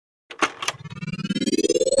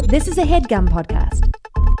This is a HeadGum podcast.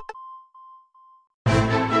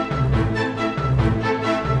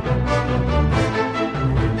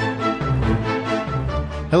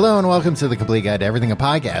 Hello and welcome to The Complete Guide to Everything, a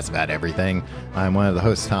podcast about everything. I'm one of the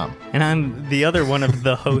hosts, Tom. And I'm the other one of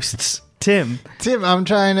the hosts, Tim. Tim, I'm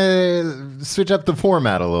trying to switch up the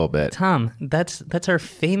format a little bit. Tom, that's our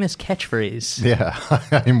famous catchphrase. Yeah,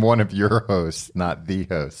 I'm one of your hosts, not the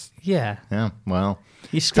host. Yeah. Yeah, well.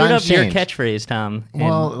 You screwed up changed. your catchphrase, Tom.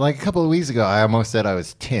 Well, like a couple of weeks ago, I almost said I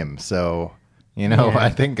was Tim, so, Yeah. I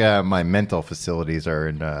think my mental facilities are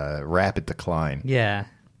in rapid decline. Yeah.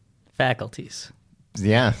 Faculties.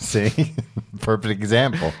 Yeah, see? Perfect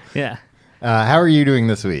example. Yeah. How are you doing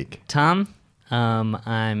this week? Tom,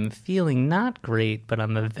 I'm feeling not great, but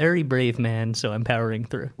I'm a very brave man, so I'm powering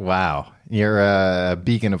through. Wow, you're a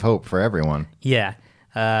beacon of hope for everyone. Yeah.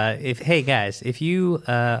 Hey guys, if you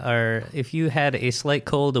had a slight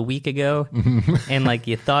cold a week ago and like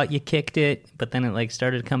you thought you kicked it, but then it like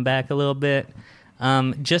started to come back a little bit,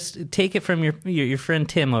 just take it from your friend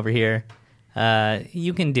Tim over here.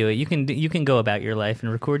 You can do it. You can go about your life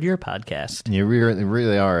and record your podcast. You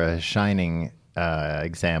really are a shining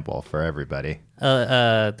example for everybody.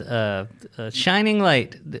 A shining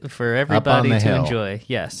light for everybody to hill. enjoy.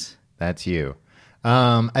 Yes, that's you.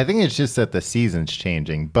 I think it's just that the season's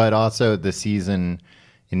changing, but also the season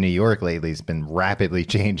in New York lately has been rapidly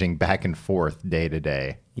changing back and forth day to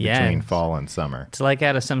day between fall and summer. It's like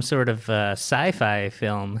out of some sort of sci-fi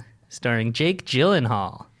film starring Jake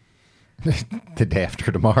Gyllenhaal. The Day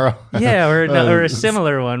After Tomorrow. Yeah, or a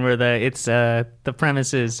similar one where the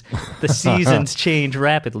premise is the seasons change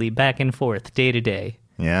rapidly back and forth day to day.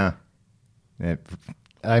 Yeah. I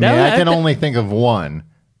can only think of one.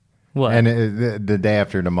 What? And the Day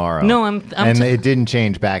After Tomorrow. No, it didn't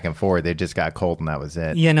change back and forth. It just got cold and that was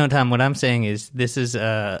it. Yeah, no, Tom, what I'm saying is this is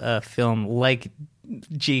a film like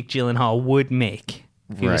Jake Gyllenhaal would make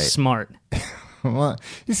if he was smart. Well,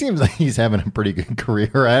 he seems like he's having a pretty good career.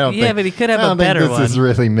 But he could have a better one. This is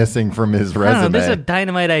really missing from his resume. I don't know, this is a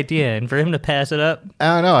dynamite idea, and for him to pass it up.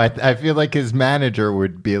 I don't know. I feel like his manager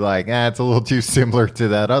would be like, it's a little too similar to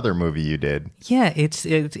that other movie you did. Yeah,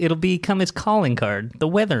 it'll become his calling card. The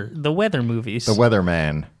weather movies. The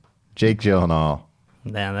Weatherman, Jake Gyllenhaal.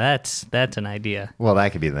 Now that's an idea. Well,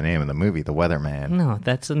 that could be the name of the movie, The Weatherman. No,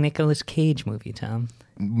 that's a Nicolas Cage movie, Tom.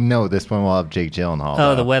 No, this one will have Jake Gyllenhaal.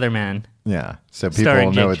 Oh, The Weatherman. Yeah, so people Starring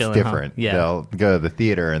will know Jake it's Gyllenhaal. different. Yeah. They'll go to the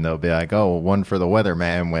theater and they'll be like, "Oh, one for The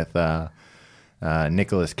Weatherman with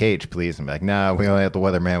Nicolas Cage, please." And be like, "No, we only have The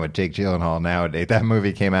Weatherman with Jake Gyllenhaal nowadays. That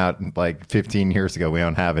movie came out like 15 years ago. We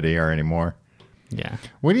don't have it here anymore." Yeah.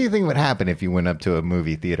 What do you think would happen if you went up to a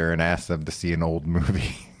movie theater and asked them to see an old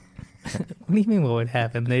movie? What do you mean what would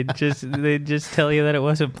happen? They'd just tell you that it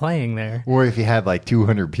wasn't playing there. Or if you had like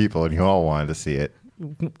 200 people and you all wanted to see it.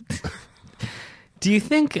 Do you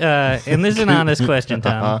think, and this is an honest question,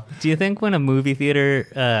 Tom, do you think when a movie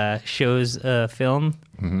theater shows a film,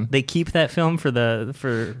 they keep that film for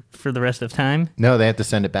the rest of time? No, they have to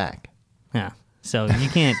send it back. Yeah. So you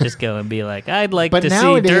can't just go and be like, I'd like But to see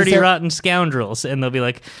nowadays Dirty Rotten Scoundrels. And they'll be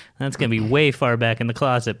like, that's going to be way far back in the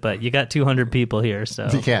closet, but you got 200 people here. So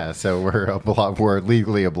yeah, so we're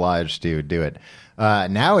legally obliged to do it.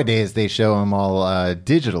 Nowadays, they show them all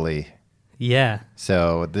digitally. Yeah.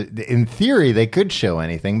 So in theory, they could show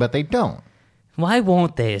anything, but they don't. Why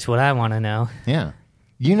won't they is what I want to know. Yeah.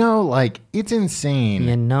 It's insane.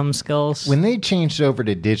 You numbskulls. When they changed over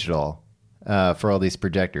to digital for all these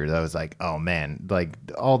projectors, I was like, oh, man, like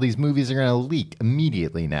all these movies are going to leak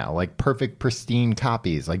immediately now. Like perfect, pristine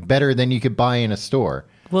copies, like better than you could buy in a store.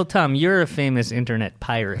 Well, Tom, you're a famous internet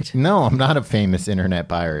pirate. No, I'm not a famous internet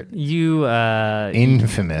pirate. You,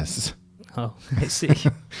 Infamous. Oh, I see.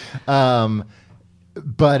 But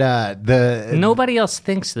nobody else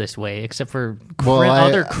thinks this way except for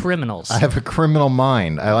other criminals. I have a criminal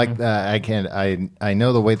mind. I like I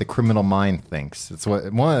know the way the criminal mind thinks. It's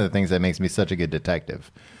one of the things that makes me such a good detective.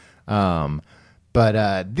 But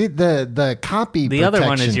the copy. The other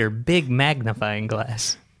one is your big magnifying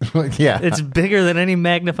glass. Yeah, it's bigger than any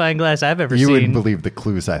magnifying glass I've ever seen. You wouldn't believe the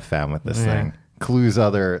clues I found with this thing. Clues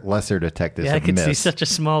other lesser detectives have I could missed. see such a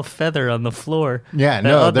small feather on the floor. Yeah,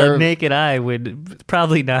 the naked eye would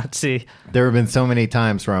probably not see. There have been so many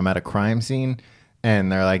times where I'm at a crime scene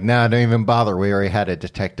and they're like, no, don't even bother. We already had a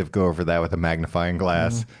detective go over that with a magnifying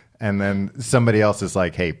glass. And then somebody else is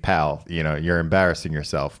like, hey, pal, you're embarrassing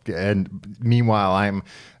yourself. And meanwhile, I'm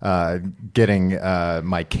getting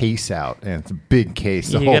my case out, and it's a big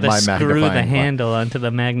case to hold my magnifying glass. You got to screw the handle onto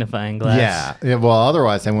the magnifying glass. Yeah. Well,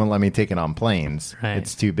 otherwise, they won't let me take it on planes. Right.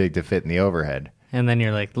 It's too big to fit in the overhead. And then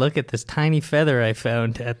you're like, look at this tiny feather I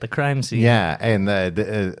found at the crime scene. Yeah, and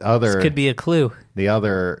the other... This could be a clue. The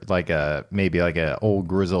other, maybe a old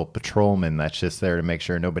grizzled patrolman that's just there to make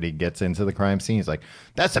sure nobody gets into the crime scene. He's like,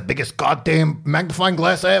 that's the biggest goddamn magnifying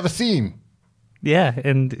glass I ever seen. Yeah,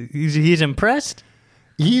 and he's impressed.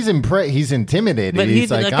 He's intimidated. But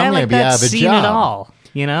he's like, I'm going to be that out of a seen job. it all,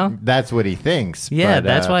 you know? That's what he thinks. Yeah, but,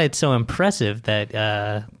 that's why it's so impressive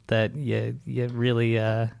that you really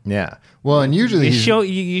yeah. Well, and usually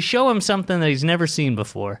you show him something that he's never seen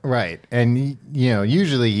before. Right. And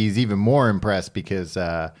usually he's even more impressed because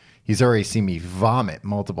he's already seen me vomit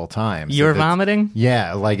multiple times. You're vomiting?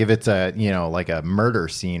 Yeah, like if it's a murder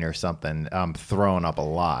scene or something, I'm throwing up a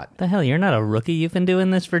lot. The hell, you're not a rookie. You've been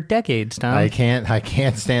doing this for decades, Tom. I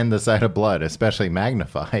can't stand the sight of blood, especially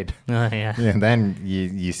magnified. Oh, yeah. And then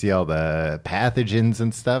you see all the pathogens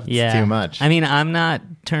and stuff. It's too much. I mean, I'm not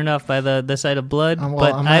turned off by the sight of blood,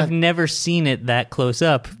 but I've never seen it that close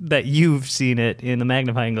up that you've seen it in the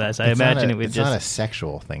magnifying glass. I imagine it would it's just... not a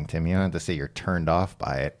sexual thing, Tim. You don't have to say you're turned off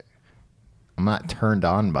by it. I'm not turned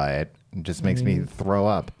on by it. It just makes me throw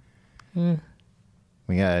up.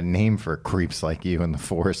 We got a name for creeps like you in the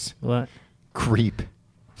force. What? Creep.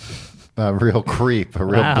 A real creep. A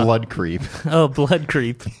real blood creep. Oh, blood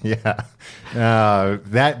creep. Yeah.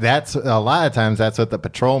 That's a lot of times that's what the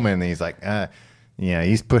patrolman, he's like,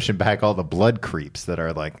 he's pushing back all the blood creeps that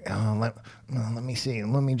are like, let me see.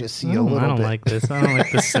 Let me just see a little bit. I don't like this. I don't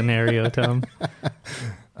like this scenario, Tom.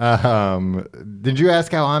 Did you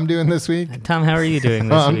ask how I'm doing this week? Tom, how are you doing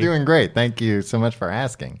this week? I'm doing great. Thank you so much for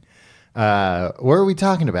asking. What are we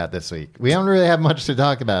talking about this week? We don't really have much to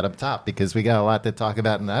talk about up top because we got a lot to talk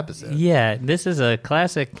about in the episode. Yeah, this is a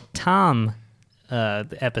classic Tom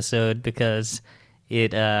episode because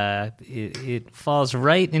it falls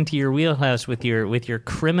right into your wheelhouse with your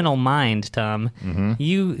criminal mind, Tom. Mm-hmm.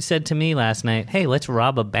 You said to me last night, "Hey, let's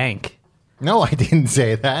rob a bank." No, I didn't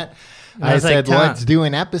say that. I said, like, let's do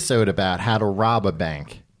an episode about how to rob a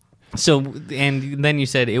bank. So, and then you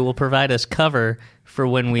said it will provide us cover for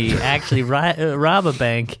when we actually rob a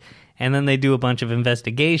bank, and then they do a bunch of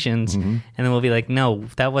investigations, and then we'll be like, no,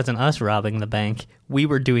 that wasn't us robbing the bank. We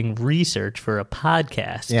were doing research for a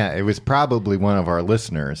podcast. Yeah, it was probably one of our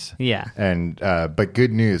listeners. Yeah. And but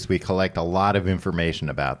good news, we collect a lot of information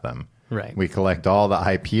about them. Right. We collect all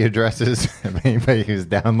the IP addresses of anybody who's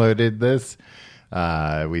downloaded this.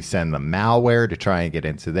 We send them malware to try and get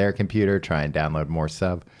into their computer, try and download more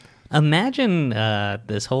stuff. Imagine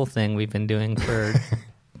this whole thing we've been doing for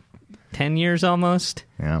 10 years almost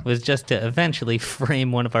was just to eventually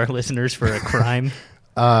frame one of our listeners for a crime.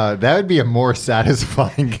 That would be a more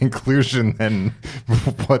satisfying conclusion than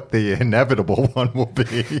what the inevitable one will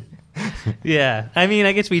be. Yeah. I mean,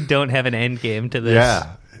 I guess we don't have an end game to this.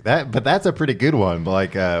 Yeah. But that's a pretty good one.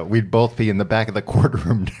 Like, we'd both be in the back of the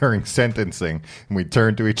courtroom during sentencing, and we'd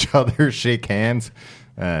turn to each other, shake hands.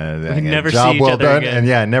 We'd never job see each well other done, again.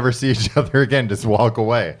 and never see each other again. Just walk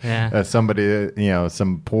away. Yeah. Somebody,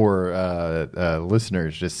 some poor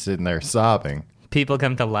listeners just sitting there sobbing. People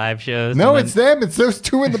come to live shows. No, it's them. It's those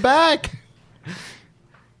two in the back.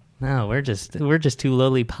 No, we're just two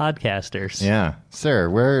lowly podcasters. Yeah, sir.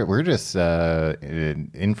 We're just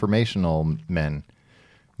informational men.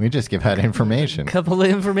 We just give out information. Couple of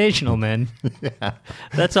informational men. Yeah.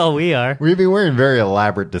 That's all we are. We'd be wearing very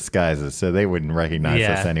elaborate disguises, so they wouldn't recognize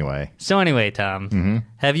us anyway. So anyway, Tom,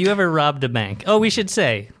 have you ever robbed a bank? Oh, we should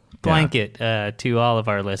say, blanket to all of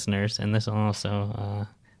our listeners, and this will also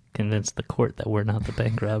convince the court that we're not the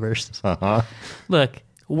bank robbers. Uh-huh. Look,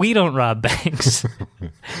 we don't rob banks,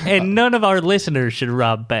 and none of our listeners should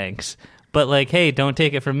rob banks. But like, hey, don't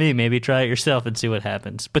take it from me. Maybe try it yourself and see what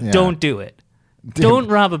happens. But don't do it. Don't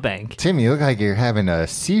rob a bank. Tim, you look like you're having a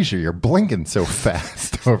seizure. You're blinking so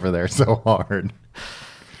fast over there, so hard.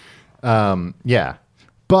 Yeah.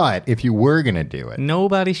 But if you were going to do it,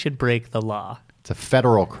 nobody should break the law. It's a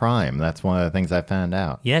federal crime. That's one of the things I found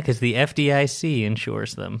out. Yeah, because the FDIC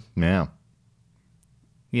insures them. Yeah.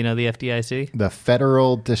 You know the FDIC? The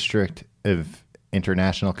Federal District of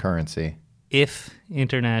International Currency.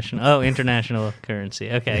 International currency.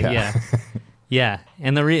 Okay, yeah. Yeah,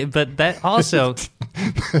 and but that also...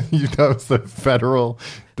 You know it's the Federal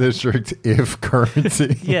District if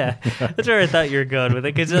currency. Yeah, that's where I thought you were going with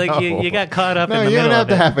it, because like, you got caught up in the middle of it. No, you don't have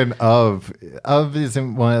to have an of. Of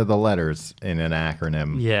isn't one of the letters in an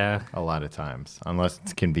acronym. Yeah. A lot of times, unless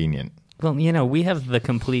it's convenient. Well, we have the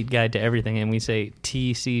complete guide to everything, and we say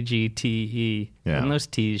TCGTE, and those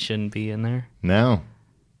T's shouldn't be in there. No,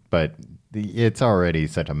 but it's already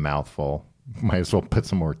such a mouthful. Might as well put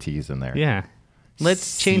some more T's in there. Yeah.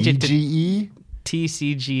 Let's change it to CGE?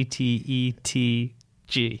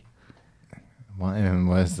 TCGTETG. And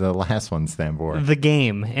what's the last one stand for? The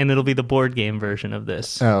Game, and it'll be the board game version of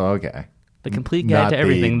this. Oh, okay. The Complete Guide to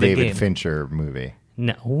Everything, the The David Game. Fincher movie.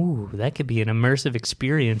 No, ooh, that could be an immersive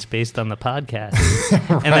experience based on the podcast.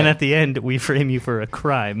 Right. And then at the end, we frame you for a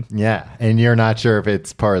crime. Yeah, and you're not sure if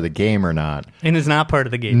it's part of the game or not. And it's not part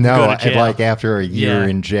of the game. No, You go to jail. like after a year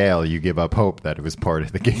in jail, you give up hope that it was part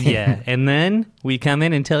of the game. Yeah, and then we come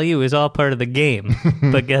in and tell you it was all part of the game.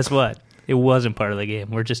 But guess what? It wasn't part of the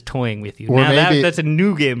game. We're just toying with you. Or now maybe that's a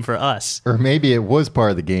new game for us. Or maybe it was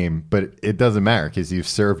part of the game, but it doesn't matter because you've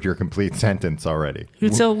served your complete sentence already.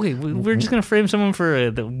 So wait, we're just going to frame someone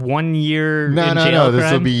for the 1 year in jail No. This will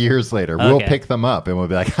crime? be years later. Okay. We'll pick them up and we'll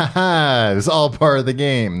be like, ha, it was all part of the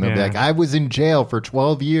game. And they'll be Yeah. like, I was in jail for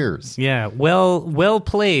 12 years. Yeah, well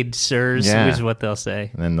played, sirs, is what they'll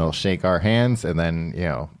say. And then they'll shake our hands, and then,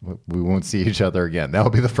 we won't see each other again.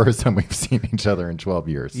 That'll be the first time we've seen each other in 12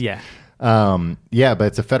 years. Yeah. But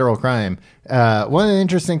it's a federal crime. One of the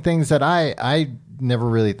interesting things that I never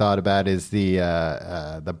really thought about is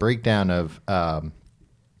the breakdown of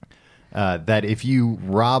that if you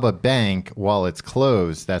rob a bank while it's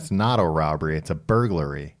closed, that's not a robbery, it's a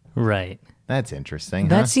burglary. Right. That's interesting.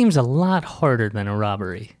 That seems a lot harder than a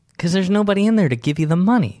robbery because there's nobody in there to give you the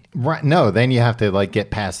money. Right. No, then you have to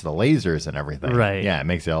get past the lasers and everything. Right. Yeah, it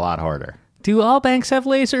makes it a lot harder. Do all banks have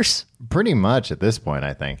lasers? Pretty much at this point,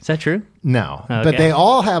 I think. Is that true? No, Okay. but they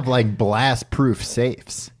all have blast-proof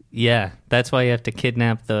safes. Yeah, that's why you have to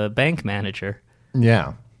kidnap the bank manager.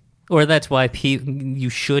 Yeah. Or that's why you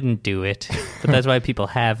shouldn't do it, but that's why people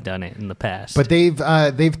have done it in the past. But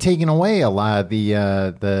they've taken away a lot of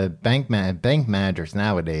the bank managers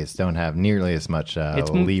nowadays don't have nearly as much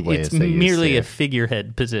leeway it's as they merely a used to.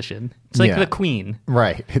 figurehead position. It's like the queen.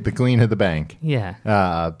 Right, the queen of the bank. Yeah.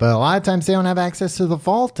 But a lot of times they don't have access to the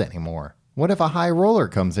vault anymore. What if a high roller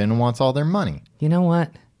comes in and wants all their money? You know what?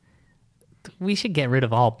 We should get rid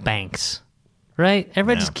of all banks. Right?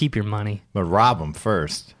 Everybody just keep your money. But rob them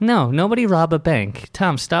first. No, nobody rob a bank.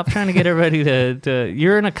 Tom, stop trying to get everybody to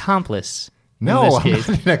you're an accomplice. No, I'm not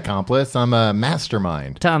an accomplice. I'm a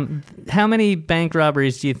mastermind. Tom, how many bank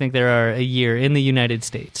robberies do you think there are a year in the United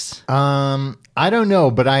States? I don't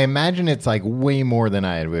know, but I imagine it's way more than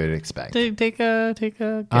I would expect. Take a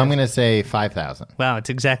guess. I'm going to say 5,000. Wow,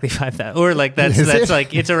 it's exactly 5,000. Or that's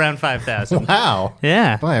it's around 5,000. Wow.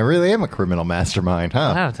 Yeah. Boy, I really am a criminal mastermind,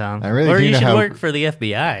 huh? Wow, Tom. I really or do you know should how, work for the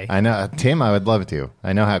FBI. I know, Tim. I would love to.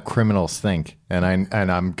 I know how criminals think, and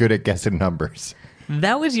I'm good at guessing numbers.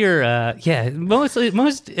 That was your most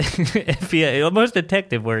FBI, most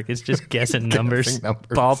detective work is just guessing numbers,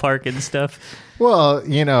 ballpark and stuff. Well,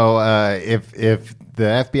 if the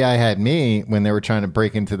FBI had me when they were trying to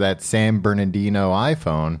break into that San Bernardino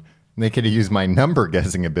iPhone, they could have used my number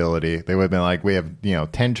guessing ability. They would have been like, we have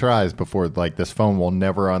 10 tries before this phone will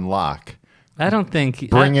never unlock. I don't think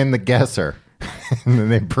bring in the guesser. And then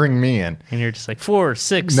they bring me in. And you're just like 4,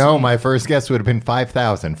 6. No, my first guess would have been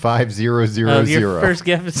 5,000. 5000. Your first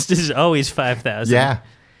guess is always 5,000. Yeah.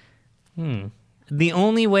 The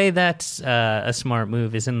only way that's a smart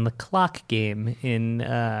move is in the clock game in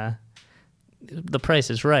The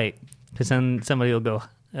Price is Right. Because then somebody will go,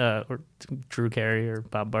 or Drew Carey or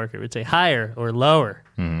Bob Barker would say higher or lower.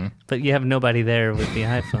 Mm-hmm. But you have nobody there with the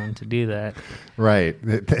iPhone to do that. Right.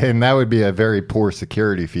 And that would be a very poor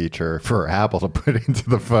security feature for Apple to put into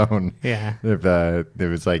the phone. Yeah. If it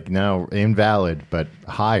was no, invalid, but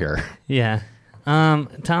higher. Yeah. Tom,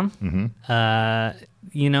 Mm-hmm.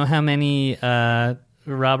 you know how many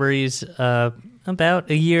robberies about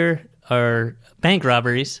a year are bank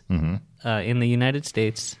robberies in the United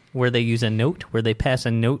States where they use a note, where they pass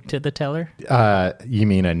a note to the teller? You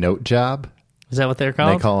mean a note job? Is that what they're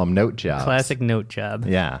called? They call them note jobs. Classic note job.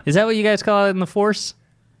 Yeah. Is that what you guys call it in the force?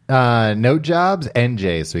 Note jobs,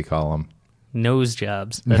 NJs we call them. Nose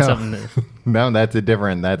jobs. That's something that... No, that's a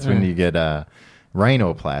different. That's when you get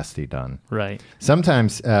rhinoplasty done. Right.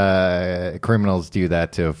 Sometimes criminals do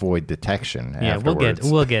that to avoid detection. Yeah, afterwards.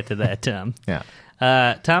 we'll get to that, Tom. Yeah.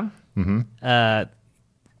 Tom? Mm-hmm.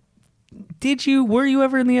 Were you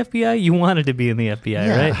ever in the FBI? You wanted to be in the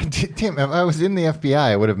FBI, right? Tim, if I was in the FBI,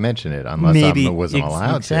 I would have mentioned it unless I wasn't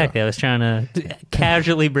allowed exactly. to. I was trying to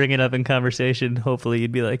casually bring it up in conversation. Hopefully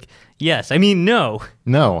you'd be like, yes. I mean, no.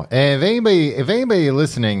 No. And if anybody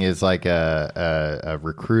listening is like a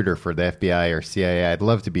recruiter for the FBI or CIA, I'd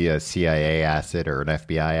love to be a CIA asset or an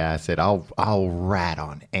FBI asset. I'll rat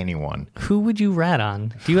on anyone. Who would you rat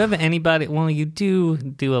on? Do you have anybody? Well, you do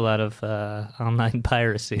a lot of online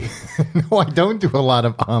piracy. No, I don't do a lot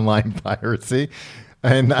of online piracy.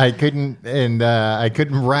 And I couldn't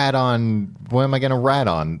rat on. What am I going to rat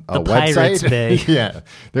on? A The Pirates website? Bay. Yeah,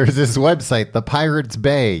 there's this website, the Pirates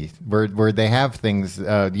Bay, where they have things you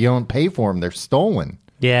don't pay for them; they're stolen.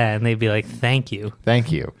 Yeah, and they'd be like, "Thank you,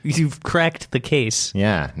 Thank you. you've cracked the case."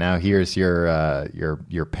 Yeah. Now here's your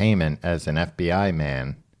payment as an FBI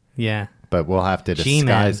man, Yeah, but we'll have to G-man.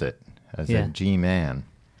 disguise it as Yeah. a G-man.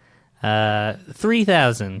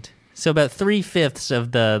 3,000. So about 3/5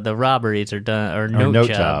 of the robberies are done or note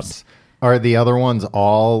jobs. Are the other ones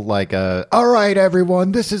all like all right,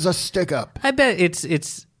 everyone, this is a stick-up. I bet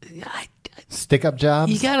it's. Stick-up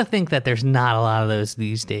jobs? You got to think that there's not a lot of those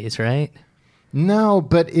these days, right? No,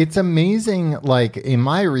 but it's amazing. Like in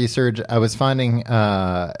my research, I was finding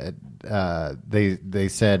they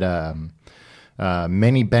said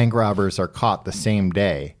many bank robbers are caught the same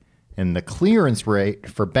day, and the clearance rate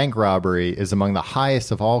for bank robbery is among the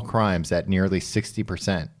highest of all crimes at nearly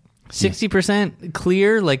 60%. 60%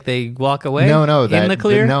 clear, like they walk away. No, in the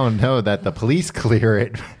clear. No, that the police clear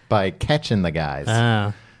it by catching the guys.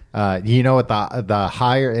 Oh. You know what the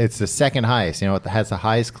higher? It's the second highest. You know what has the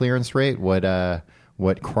highest clearance rate? What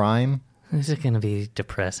crime? Is it going to be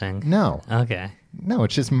depressing? No, Okay. no,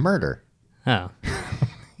 it's just murder. Oh.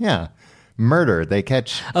 Yeah, murder. They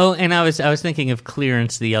catch. Oh, and I was thinking of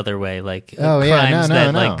clearance the other way, like Oh, yeah, crimes no,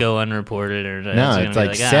 that no. like go unreported or No, it's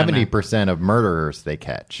like "Ah, 70% of murderers they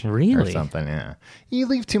catch. Or Really? something. Yeah, you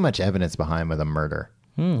leave too much evidence behind with a murder.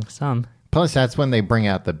 some. Plus, that's when they bring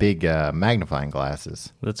out the big magnifying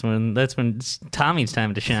glasses. That's when it's Tommy's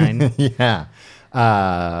time to shine. Yeah,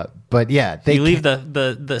 but yeah, they You leave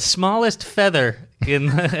the smallest feather in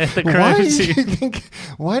at the Why crime do you scene. think?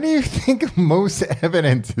 Why do you think most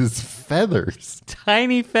evidence is feathers?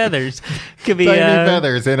 Tiny feathers could be Tiny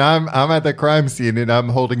feathers, and I'm at the crime scene and I'm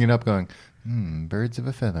holding it up, going, "Birds of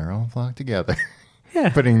a feather all flock together." Yeah.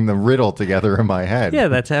 Putting the riddle together in my head. Yeah,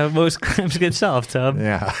 that's how most crimes get solved, Tom.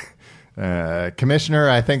 Yeah. Commissioner,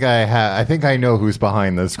 I think I know who's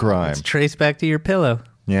behind this crime. It's traced back to your pillow.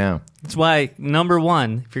 Yeah. That's why, number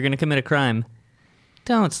one, if you're going to commit a crime,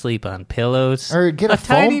 don't sleep on pillows. Or get a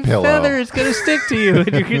foam tiny pillow. feather is going to stick to you, and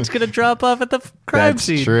it's going to drop off at the crime That's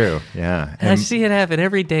scene. true. Yeah. And I And see it happen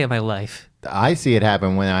every day of my life. I see it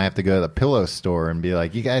happen when I have to go to the pillow store and be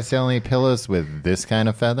like, "You guys sell any pillows with this kind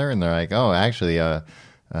of feather?" And they're like, "Oh, actually, a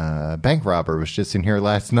bank robber was just in here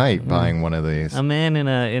last night buying one of these." A man in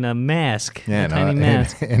a mask, Yeah, a tiny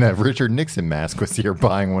mask. and a Richard Nixon mask was here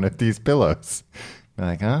buying one of these pillows. I'm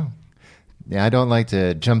like, oh, yeah, I don't like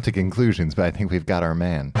to jump to conclusions, but I think we've got our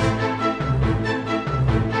man.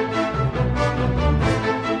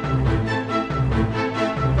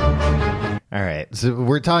 All right, so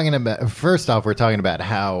we're talking about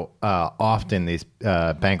how often these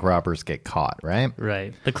bank robbers get caught, right?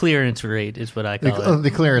 Right. The clearance rate is what I call it.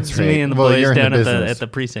 The clearance It's rate. me and the Well, boys you're in down the at business. the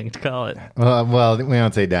precinct call it. Well, we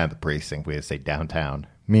don't say down at the precinct. We just say downtown.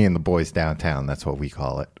 Me and the boys downtown. That's what we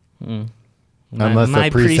call it. Unless my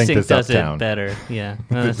the precinct is does uptown. it better. Yeah.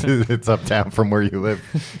 It's uptown from where you live.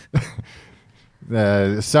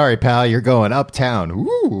 Sorry, pal, you're going uptown.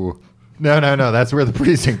 Ooh. No. That's where the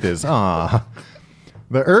precinct is. Aw.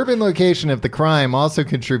 The urban location of the crime also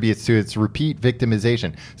contributes to its repeat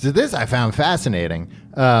victimization. So this I found fascinating.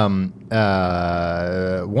 One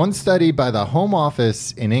study by the Home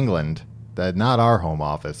Office in England, not our Home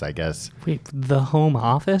Office, I guess. Wait, the Home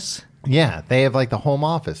Office? Yeah, they have like the home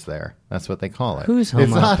office there. That's what they call it. Whose home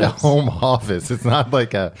It's not a office? home office. It's not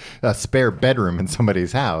like a spare bedroom in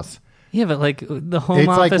somebody's house. Yeah, but like the Home It's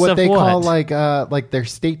Office like what of they what? call like their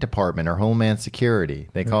State Department or Homeland Security.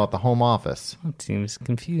 They call it the Home Office. That seems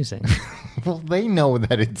confusing. Well, they know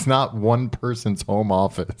that it's not one person's home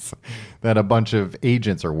office that a bunch of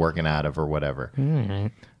agents are working out of or whatever. All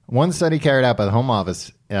right. One study carried out by the Home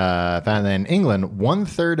Office found that in England,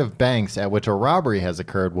 1/3 of banks at which a robbery has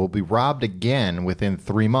occurred will be robbed again within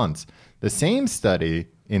 3 months. The same study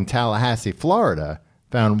in Tallahassee, Florida,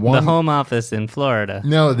 found one. The Home Office in Florida.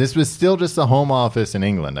 No, this was still just the Home Office in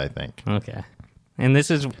England, I think. Okay. And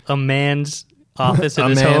this is a man's office at A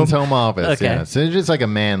his man's home? home office, Okay. yeah. So it's just like a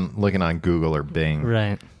man looking on Google or Bing.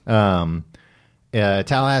 Right.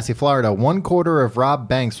 Tallahassee, Florida, 1/4 of robbed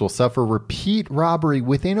banks will suffer repeat robbery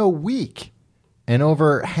within a week, and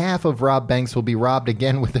over half of robbed banks will be robbed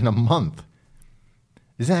again within a month.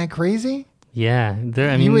 Isn't that crazy? Yeah. I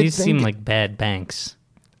You mean, would these seem think- like bad banks.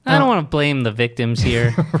 I don't want to blame the victims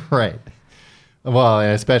here. Right. Well,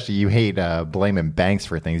 and especially you hate blaming banks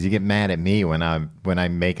for things. You get mad at me when I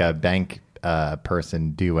make a bank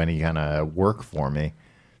person do any kind of work for me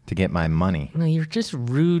to get my money. No, you're just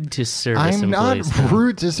rude to service I'm employees. not Tom.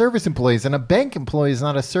 rude to service employees, and a bank employee is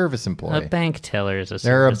not a service employee. A bank teller is a service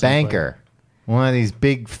They're a employee. banker. One of these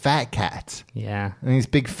big fat cats. Yeah. And these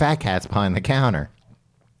big fat cats behind the counter.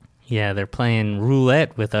 Yeah, they're playing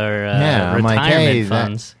roulette with our I'm retirement like, hey,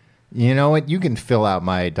 funds. You know what? You can fill out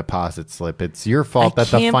my deposit slip. It's your fault I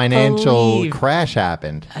that the can't financial believe- crash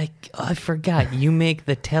happened. I forgot. You make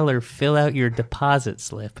the teller fill out your deposit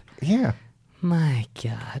slip. Yeah. My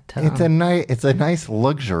God, Tom. It's a nice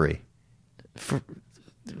luxury.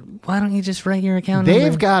 Why don't you just write your account They've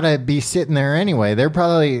number? got to be sitting there anyway. They're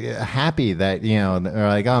probably happy that, they're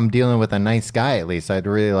like, oh, I'm dealing with a nice guy at least. I'd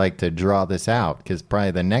really like to draw this out because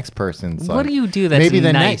probably the next person's What like, do you do that's maybe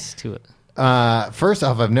the nice to it? First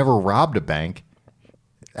off, I've never robbed a bank.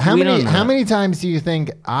 How We don't know. many times do you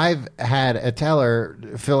think I've had a teller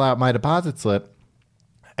fill out my deposit slip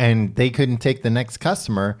and they couldn't take the next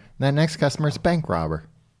customer? That next customer's a bank robber.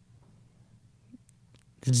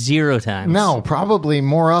 0 times. No, probably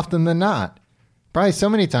more often than not. Probably so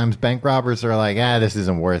many times bank robbers are like, this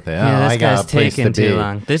isn't worth it. Yeah, I this got guy's a place taking to be. too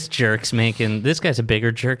long. This guy's a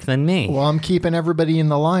bigger jerk than me. Well, I'm keeping everybody in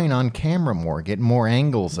the line on camera more, getting more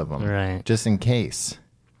angles of them. Right. Just in case.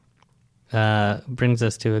 Brings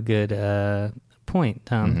us to a good point,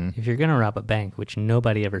 Tom. Mm-hmm. If you're going to rob a bank, which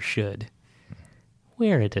nobody ever should,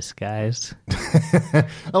 wear a disguise.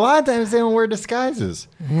 A lot of times they don't wear disguises.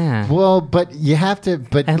 Yeah. Well, but you have to.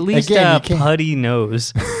 But At least again, a you can't. putty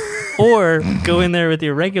nose. Or go in there with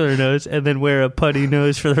your regular nose and then wear a putty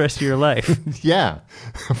nose for the rest of your life. Yeah.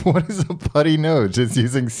 What is a putty nose? Just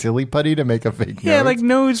using silly putty to make a fake Yeah, nose? like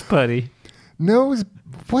nose putty. Nose.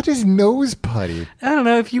 What is nose putty? I don't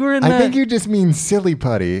know if you were in I think you just mean silly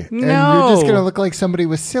putty. And you're just going to look like somebody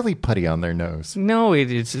with silly putty on their nose. No,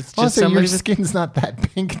 it's just Also, somebody your skin's not that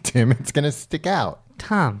pink, Tim. It's going to stick out.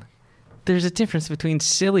 Tom, there's a difference between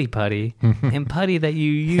silly putty and putty that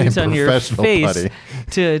you use And on your professional face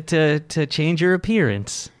putty. to change your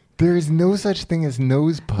appearance. There is no such thing as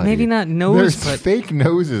nose putty. Maybe not nose There's fake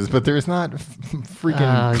noses, but there's not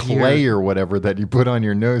freaking clay or whatever that you put on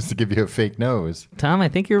your nose to give you a fake nose. Tom, I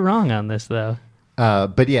think you're wrong on this, though.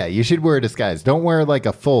 But yeah, you should wear a disguise. Don't wear like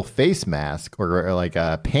a full face mask or like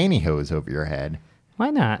a pantyhose over your head.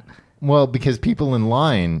 Why not? Well, because people in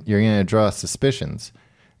line, you're going to draw suspicions.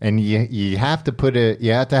 And you have to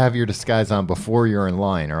you have to have your disguise on before you're in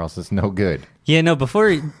line, or else it's no good. Yeah, no,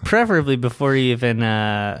 preferably before you even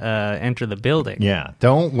enter the building. Yeah,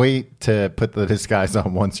 don't wait to put the disguise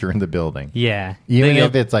on once you're in the building. Yeah. Even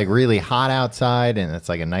if it's like really hot outside and it's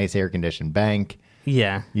like a nice air-conditioned bank,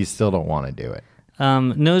 yeah, you still don't want to do it.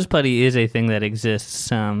 Nose putty is a thing that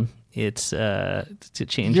exists. It's to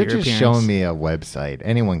change You're your just appearance. showing me a website.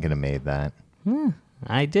 Anyone could have made that.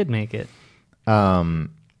 I did make it.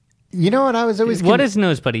 You know what I was always... What is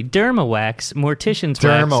nose putty? Derma wax, mortician's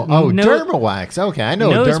wax. Derma wax. Okay, I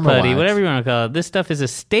know nose derma putty, wax. whatever you want to call it. This stuff is a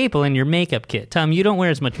staple in your makeup kit. Tom, you don't wear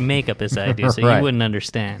as much makeup as I do, so Right. you wouldn't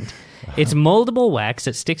understand. It's moldable wax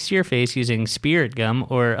that sticks to your face using spirit gum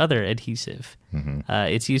or other adhesive.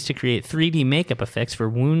 It's used to create 3D makeup effects for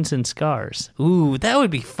wounds and scars. Ooh, that would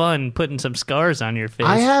be fun, putting some scars on your face.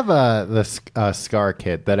 I have the scar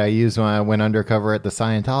kit that I used when I went undercover at the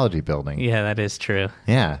Scientology building. Yeah, that is true.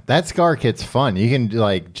 Yeah, that scar kit's fun. You can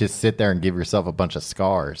like just sit there and give yourself a bunch of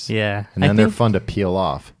scars. Yeah. And then they're fun to peel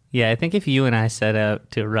off. Yeah, I think if you and I set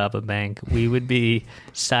out to rob a bank, we would be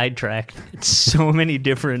sidetracked at so many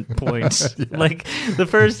different points. Yeah. Like the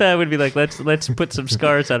first time would be like, let's put some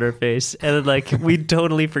scars on our face, and then like we'd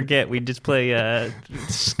totally forget. We'd just play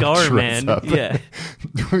Scar Man. Up. Yeah,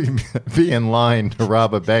 We'd be in line to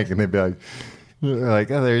rob a bank, and they'd be like,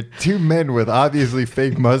 oh, there are two men with obviously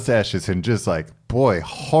fake mustaches, and just like, boy,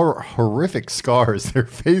 horrific scars. Their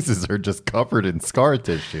faces are just covered in scar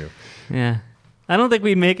tissue. Yeah. I don't think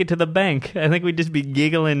we'd make it to the bank. I think we'd just be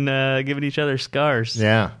giggling, giving each other scars.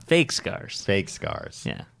 Yeah. Fake scars. Fake scars.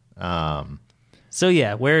 Yeah. So,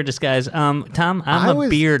 yeah, wear a disguise. Tom, I'm a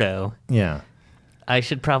beardo. Yeah. I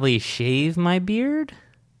should probably shave my beard?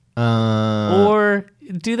 Uh, Or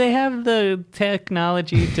do they have the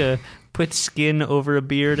technology to put skin over a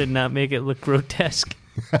beard and not make it look grotesque?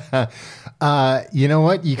 You know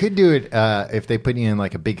what? You could do it if they put you in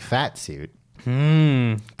like a big fat suit.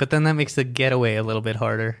 But then that makes the getaway a little bit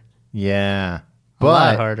harder. Yeah. A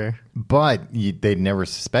lot harder. But they'd never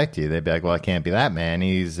suspect you. They'd be like, well, it can't be that man.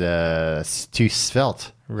 He's too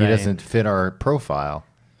svelte. Right. He doesn't fit our profile.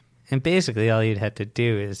 And basically all you'd have to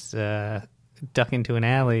do is duck into an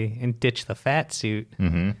alley and ditch the fat suit,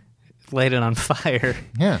 light it on fire,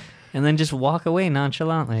 Yeah. and then just walk away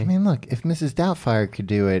nonchalantly. I mean, look, if Mrs. Doubtfire could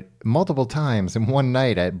do it multiple times in one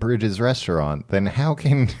night at Bridges Restaurant, then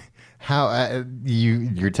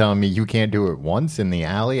you're telling me you can't do it once in the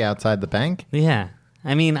alley outside the bank? Yeah.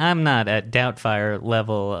 I mean, I'm not at Doubtfire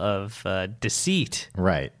level of deceit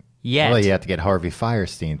Right. yet. Well, you have to get Harvey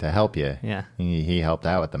Firestein to help you. Yeah. He helped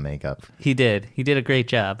out with the makeup. He did. He did a great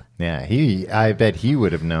job. Yeah, I bet he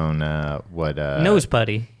would have known what... Nose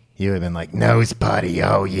putty. He would have been like, nose putty,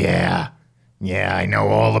 oh yeah. Yeah, I know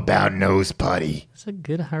all about nose putty. That's a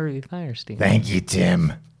good Harvey Firestein. Thank you,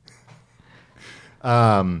 Tim.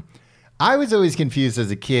 I was always confused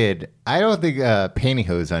as a kid. I don't think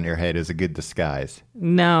pantyhose on your head is a good disguise.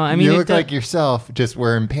 No, I mean... You look like yourself just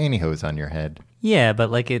wearing pantyhose on your head. Yeah,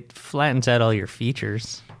 but like it flattens out all your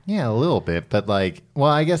features. Yeah, a little bit, but like,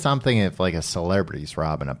 well, I guess I'm thinking if like a celebrity's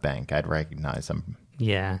robbing a bank, I'd recognize them.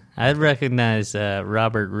 Yeah, I'd recognize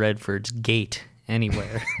Robert Redford's gait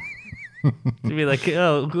anywhere. To be like,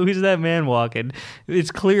 oh, who's that man walking?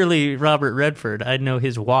 It's clearly Robert Redford. I'd know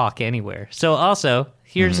his walk anywhere. So also,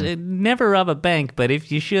 here's never rob a bank, but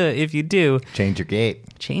if you do, Change your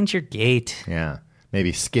gait. change your gait. Yeah.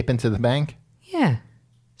 Maybe skip into the bank. Yeah,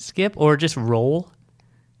 skip or just roll.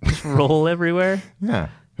 Just roll everywhere. Yeah.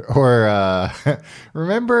 Or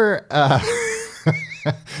remember, I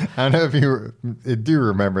don't know if you do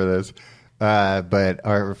remember this, but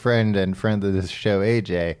our friend and friend of this show,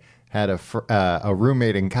 AJ, had a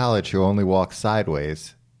roommate in college who only walked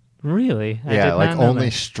sideways. Really? I Yeah, did like not know only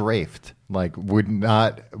that. strafed, like would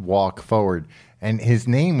not walk forward. And his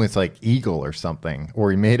name was like Eagle or something, or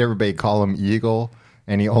he made everybody call him Eagle,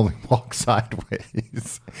 and he only walked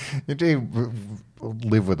sideways. They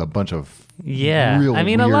live with a bunch of real I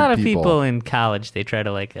mean, a weird lot of people in college, they try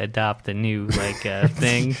to like adopt a new like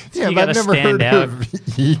thing. Yeah, You but gotta I've never stand heard out.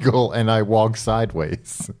 of Eagle and I walk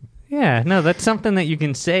sideways. Yeah, no, that's something that you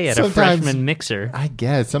can say at Sometimes- a freshman mixer. I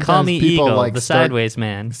guess sometimes Call me people Eagle, like the start, sideways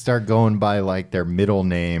man. start going by like their middle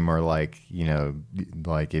name, or like, you know,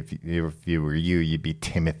 like if you were you'd be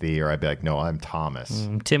Timothy, or I'd be like, no, I'm Thomas.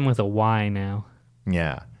 Tim with a Y now.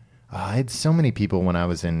 Yeah. I had so many people when I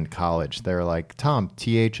was in college. They were like, Tom,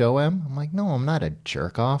 THOM? I'm like, no, I'm not a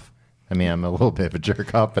jerk off. I mean, I'm a little bit of a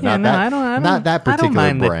jerk off, but Yeah, not no, that. I don't. Not that particular I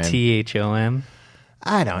don't mind brand. the THOM.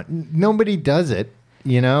 I don't. Nobody does it.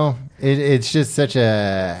 You know, it's just such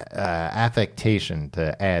a affectation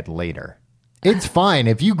to add later. It's fine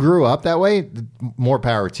if you grew up that way. More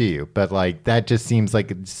power to you. But like that just seems like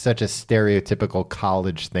it's such a stereotypical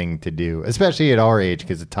college thing to do, especially at our age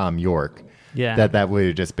because of Tom York. Yeah. That would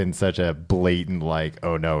have just been such a blatant like,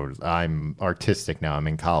 oh no, I'm artistic now. I'm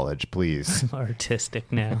in college. Please.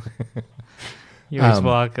 Artistic now. You always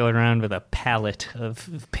walk around with a palette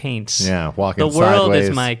of paints. Yeah, walking The world sideways.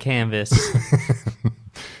 is my canvas.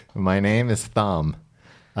 My name is Thumb.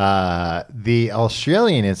 The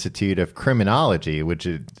Australian Institute of Criminology, which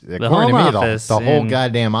is, according to Home me, Office the whole in-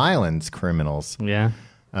 goddamn island's criminals. Yeah.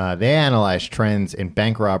 They analyzed trends in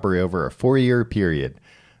bank robbery over a 4-year period.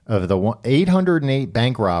 Of the 808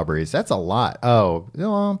 bank robberies, that's a lot. Oh,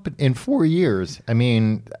 but in 4 years, I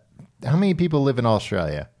mean, how many people live in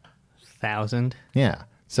Australia? 1,000. Yeah.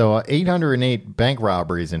 So 808 bank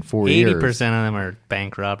robberies in 4 years. 80% of them are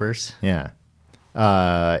bank robbers. Yeah.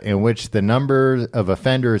 In which the number of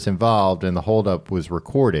offenders involved in the holdup was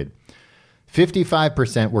recorded.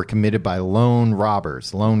 55% were committed by lone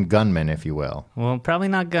robbers, lone gunmen, if you will. Well, probably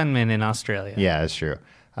not gunmen in Australia. Yeah, that's true.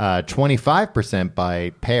 25% by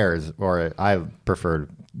pairs, or I prefer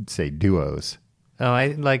to say duos. Oh, I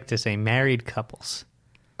like to say married couples.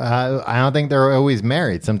 I don't think they're always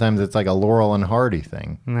married. Sometimes it's like a Laurel and Hardy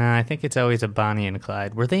thing. No, I think it's always a Bonnie and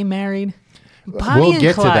Clyde. Were they married? Bonnie We'll and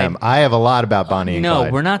get to Clyde. them. I have a lot about Bonnie and No,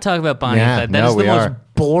 Clyde. we're not talking about Bonnie Yeah, and Clyde. That no, is the we most are.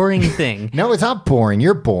 boring thing. No, it's not boring.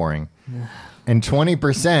 You're boring. And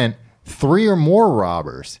 20%, 3 or more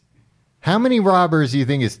robbers. How many robbers do you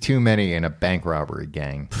think is too many in a bank robbery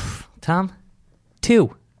gang? Tom?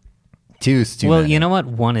 2. 2 is too Well, many. you know what?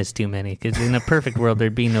 1 is too many, because in a perfect world,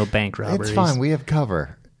 there'd be no bank robberies. It's fine. We have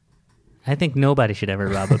cover. I think nobody should ever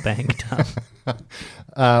rob a bank, Tom.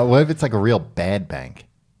 What if it's like a real bad bank?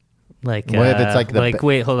 Like, What if it's like the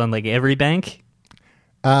wait, hold on, like every bank?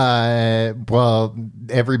 Well,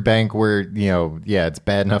 every bank where, it's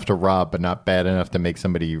bad enough to rob, but not bad enough to make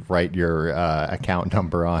somebody write your account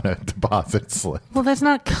number on a deposit slip. Well, that's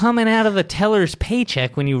not coming out of the teller's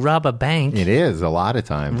paycheck when you rob a bank. It is a lot of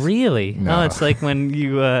times. Really? No. Oh, it's like when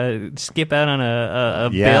you skip out on a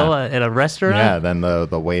Yeah. bill at a restaurant? Yeah, then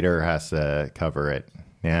the waiter has to cover it.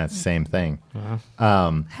 Yeah, it's the same thing.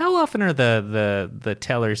 How often are the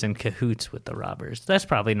tellers in cahoots with the robbers? That's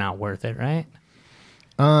probably not worth it, right?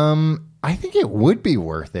 I think it would be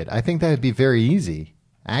worth it. I think that would be very easy,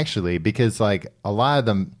 actually, because like a lot of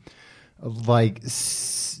them, like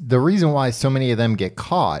the reason why so many of them get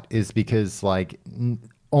caught is because like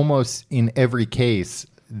almost in every case,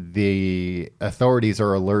 the authorities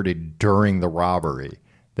are alerted during the robbery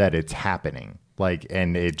that it's happening. Like,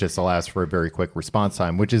 and it just allows for a very quick response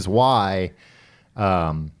time, which is why,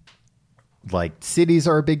 like, cities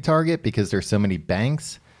are a big target because there's so many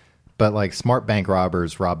banks. But like smart bank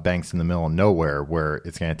robbers rob banks in the middle of nowhere where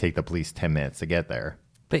it's going to take the police 10 minutes to get there.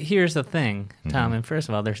 But here's the thing, Tom. And first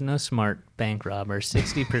of all, there's no smart bank robbers.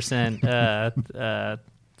 60%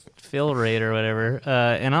 fill rate or whatever.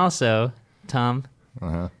 And also, Tom,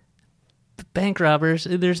 bank robbers.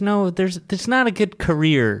 There's not a good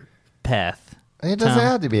career path. It doesn't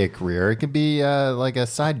have to be a career. It could be like a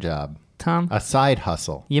side job, Tom. a side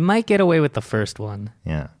hustle. You might get away with the first one.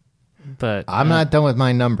 Yeah. But I'm not done with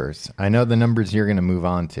my numbers. I know the numbers you're going to move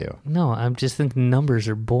on to. No, I'm just thinking numbers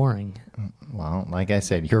are boring. Well, like I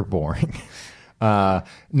said, you're boring. When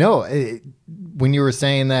you were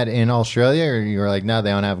saying that in Australia, you were like, no, they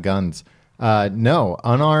don't have guns. No,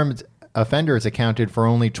 unarmed offenders accounted for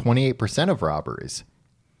only 28% of robberies.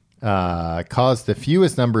 Caused the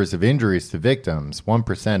fewest numbers of injuries to victims,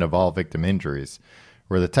 1% of all victim injuries,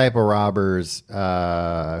 were the type of robbers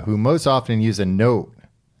who most often use a note,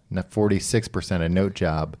 46% a note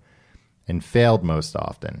job, and failed most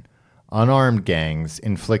often. Unarmed gangs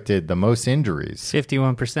inflicted the most injuries.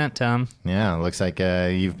 51%, Tom. Yeah, it looks like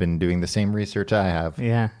you've been doing the same research I have.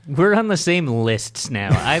 Yeah, we're on the same lists now.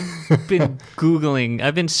 I've been Googling,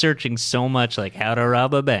 I've been searching so much, like how to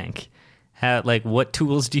rob a bank. What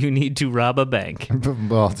tools do you need to rob a bank?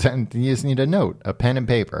 Well, you just need a note, a pen and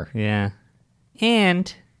paper. Yeah.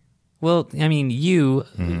 And, well, I mean,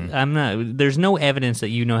 there's no evidence that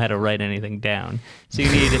you know how to write anything down. So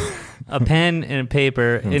you need a pen and a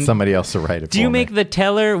paper. And somebody else to write it do you make the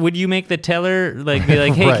teller, would you make the teller, be like,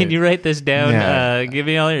 hey, right. Can you write this down? Yeah. Give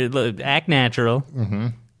me all your, act natural.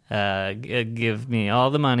 Give me all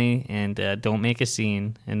the money and don't make a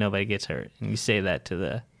scene and nobody gets hurt. And you say that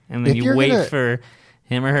to and then you wait for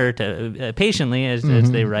him or her to patiently as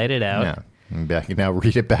they write it out. Yeah. Now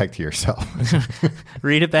read it back to yourself.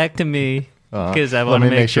 Read it back to me because I want to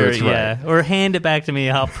make sure it's right. Or hand it back to me.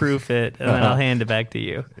 I'll proof it and then I'll hand it back to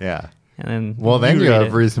you. Yeah. And then then you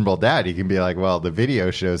have reasonable doubt. You can be like, well, the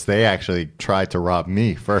video shows they actually tried to rob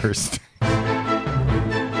me first.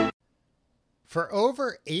 For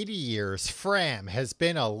over 80 years, Fram has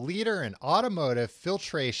been a leader in automotive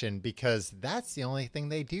filtration because that's the only thing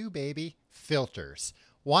they do, baby. Filters.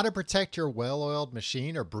 Want to protect your well-oiled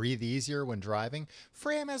machine or breathe easier when driving?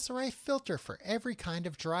 Fram has the right filter for every kind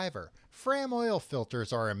of driver. Fram oil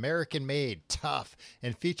filters are American-made, tough,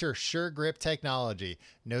 and feature sure grip technology.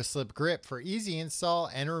 No-slip grip for easy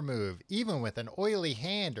install and remove, even with an oily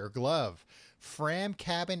hand or glove. Fram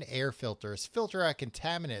cabin air filters filter out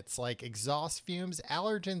contaminants like exhaust fumes,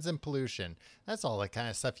 allergens, and pollution. That's all the kind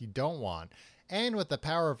of stuff you don't want. And with the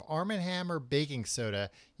power of Arm & Hammer baking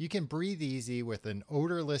soda, you can breathe easy with an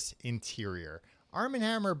odorless interior. Arm &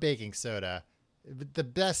 Hammer baking soda, the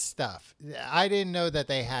best stuff. I didn't know that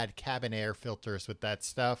they had cabin air filters with that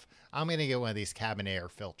stuff. I'm going to get one of these cabin air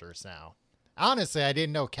filters now. Honestly, I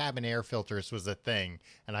didn't know cabin air filters was a thing,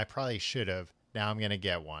 and I probably should have. Now I'm going to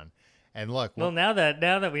get one. And look. Well, now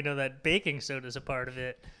that we know that baking soda is a part of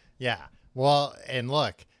it. Yeah. Well, and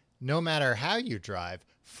look, no matter how you drive,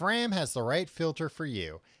 Fram has the right filter for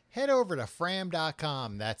you. Head over to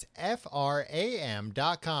fram.com, that's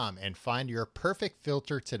FRAM.com, and find your perfect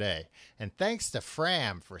filter today. And thanks to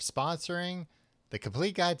Fram for sponsoring The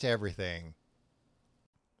Complete Guide to Everything.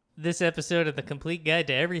 This episode of The Complete Guide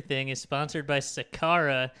to Everything is sponsored by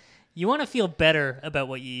Sakara. You want to feel better about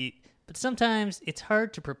what you eat, but sometimes it's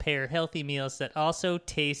hard to prepare healthy meals that also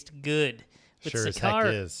taste good. With Sure Sakara,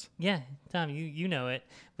 as heck is. Yeah, Tom, you know it.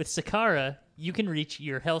 With Sakara, you can reach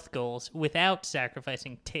your health goals without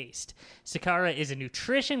sacrificing taste. Sakara is a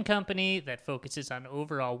nutrition company that focuses on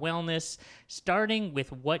overall wellness, starting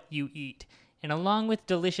with what you eat. And along with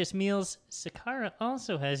delicious meals, Sakara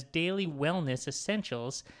also has daily wellness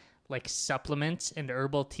essentials like supplements and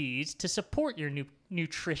herbal teas to support your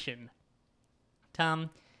nutrition.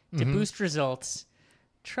 Tom, to boost results,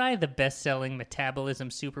 try the best-selling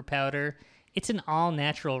Metabolism Super Powder. It's an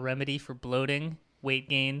all-natural remedy for bloating, weight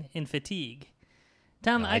gain, and fatigue.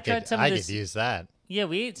 Tom, I tried some of this. I could use that. Yeah,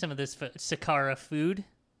 we ate some of this Sakara food.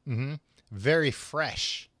 Mm-hmm. Very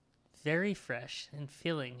fresh. Very fresh and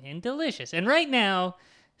filling and delicious. And right now,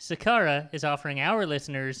 Sakara is offering our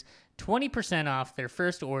listeners 20% off their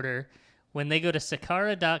first order when they go to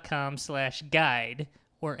sakara.com/guide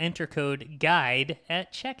or enter code GUIDE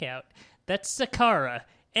at checkout. That's Sakara,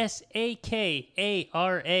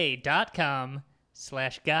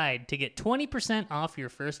 SAKARA.com/guide to get 20% off your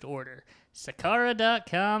first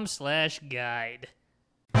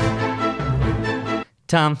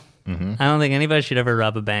Tom, I don't think anybody should ever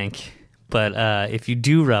rob a bank. But if you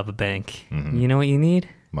do rob a bank, you know what you need?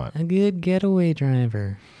 What? A good getaway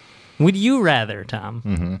driver. Would you rather,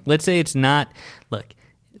 Tom? Let's say it's not... Look,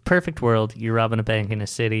 perfect world, you're robbing a bank in a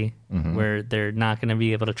city where they're not going to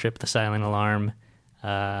be able to trip the silent alarm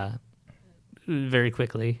very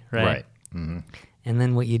quickly, right? And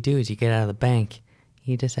then what you do is you get out of the bank,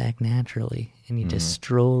 you just act naturally, and you just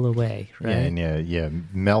stroll away, right? Yeah, and you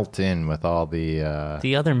melt in with all the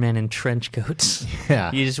other men in trench coats.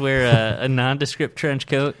 Yeah. You just wear a nondescript trench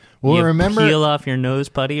coat. Well, you remember... peel off your nose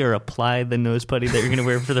putty or apply the nose putty that you're going to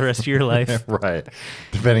wear for the rest of your life. Right,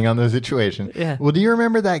 depending on the situation. Yeah. Well, do you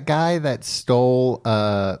remember that guy that stole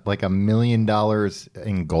like $1 million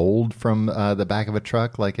in gold from the back of a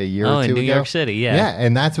truck like a year or two ago? Oh, in New York City, yeah. Yeah,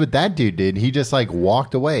 and that's what that dude did. He just like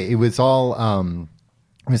walked away. It was all...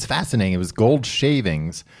 it was fascinating. It was gold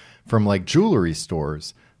shavings from like jewelry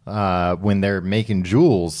stores when they're making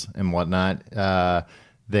jewels and whatnot.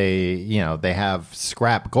 They have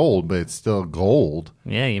scrap gold, but it's still gold.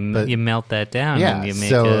 Yeah, you melt that down and you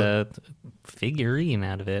make a figurine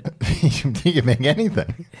out of it. You can make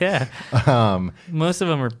anything. Yeah. Most of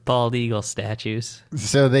them are bald eagle statues.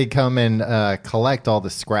 So they come and collect all the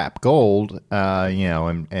scrap gold,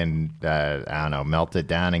 and I don't know, melt it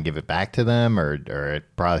down and give it back to them, or it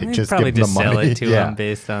probably just give them the money. Sell it to them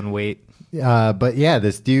based on weight. But yeah,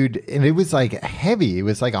 this dude, and it was like heavy. It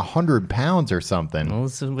was like 100 pounds or something. Well,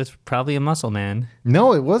 this was probably a muscle man.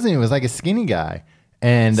 No, it wasn't. It was like a skinny guy.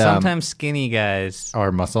 And sometimes skinny guys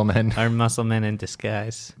are muscle men. Are muscle men in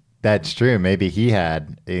disguise. That's true. Maybe he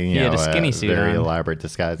had, a skinny suit very on. elaborate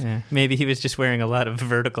disguise. Yeah. Maybe he was just wearing a lot of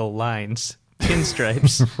vertical lines,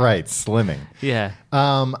 pinstripes. Right, slimming. Yeah.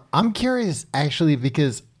 I'm curious actually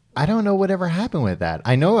because I don't know whatever happened with that.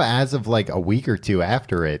 I know as of like a week or two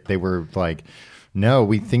after it, they were like, no,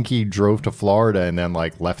 we think he drove to Florida and then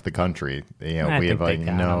like left the country. We have like,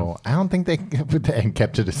 no, I don't think they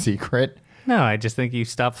kept it a secret. No, I just think you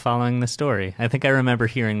stopped following the story. I think I remember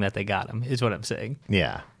hearing that they got him, is what I'm saying.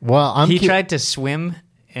 Yeah. Well, he tried to swim,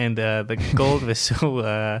 and the gold was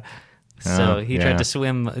so... he tried to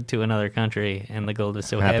swim to another country, and the gold was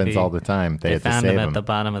so heavy. Happens all the time. They had found to save him at the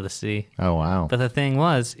bottom of the sea. Oh, wow. But the thing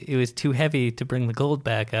was, it was too heavy to bring the gold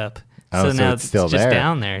back up. So now it's still just there.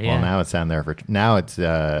 Down there. Yeah. Well, now it's down there. Now it's,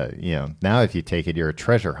 now if you take it, you're a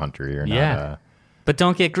treasure hunter. You're not But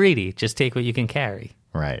don't get greedy. Just take what you can carry.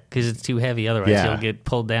 Right. Because it's too heavy. Otherwise, you'll get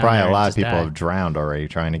pulled down. Probably there a lot and of people die. have drowned already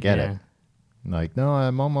trying to get it. Like, no,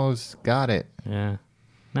 I'm almost got it. Yeah.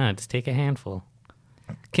 No, just take a handful.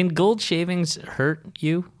 Can gold shavings hurt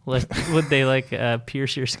you? Like, would they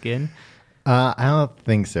pierce your skin? I don't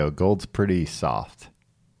think so. Gold's pretty soft.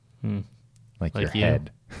 Like your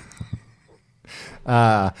head.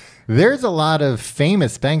 There's a lot of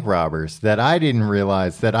famous bank robbers that I didn't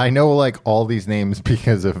realize that I know like all these names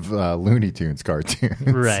because of Looney Tunes cartoons.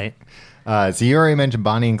 Right. So you already mentioned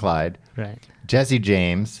Bonnie and Clyde. Right. Jesse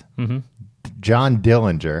James. John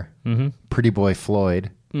Dillinger. Pretty Boy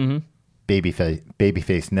Floyd.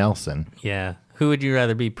 Babyface Nelson. Yeah. Who would you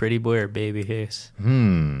rather be, Pretty Boy or Babyface?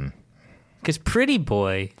 Because Pretty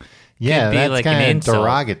Boy... Yeah, be that's like kind an of insult.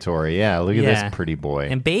 derogatory. Yeah, look at this pretty boy.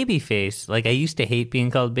 And Babyface, like I used to hate being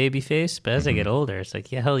called Babyface, but as I get older, it's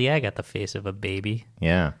like, yeah, hell yeah, I got the face of a baby.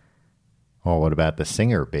 Yeah. Well, what about the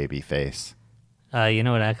singer Babyface? You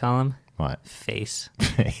know what I call him? What? Face.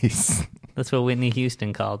 Face. That's what Whitney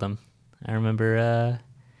Houston called him. I remember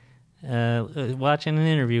watching an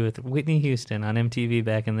interview with Whitney Houston on MTV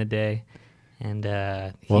back in the day, and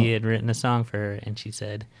he had written a song for her, and she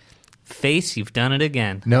said... Face, you've done it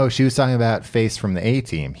again. No, she was talking about Face from the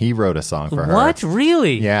A-Team. He wrote a song for her. What?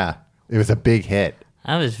 Really? Yeah. It was a big hit.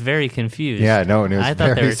 I was very confused. Yeah, no, and it was I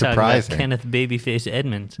thought they were surprising. talking about Kenneth Babyface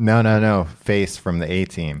Edmonds. No. Face from the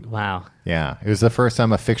A-Team. Wow. Yeah. It was the first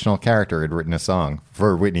time a fictional character had written a song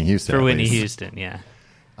for Whitney Houston. For Whitney Houston, yeah.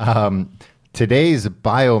 Today's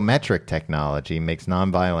biometric technology makes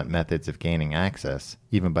nonviolent methods of gaining access,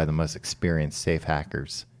 even by the most experienced safe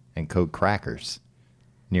hackers and code crackers,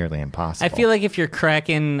 nearly impossible. I feel like if you're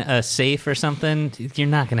cracking a safe or something, you're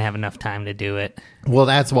not going to have enough time to do it. Well,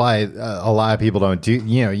 that's why a lot of people don't do.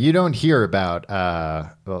 You don't hear about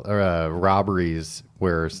robberies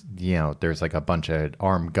where there's like a bunch of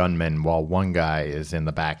armed gunmen while one guy is in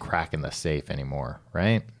the back cracking the safe anymore,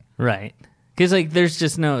 right? Right. Because like there's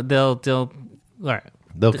just no all right.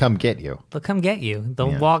 They'll come get you. They'll come get you.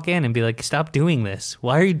 They'll walk in and be like, stop doing this.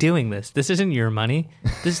 Why are you doing this? This isn't your money.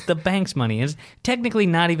 This is the bank's money. It's technically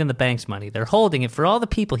not even the bank's money. They're holding it for all the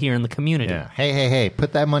people here in the community. Yeah. Hey,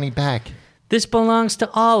 put that money back. This belongs to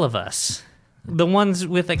all of us. The ones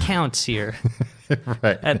with accounts here.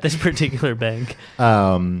 Right. at this particular bank.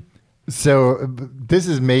 So this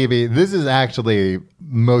is actually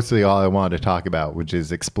mostly all I wanted to talk about, which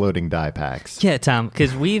is exploding die packs. Yeah, Tom,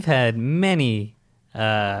 because we've had many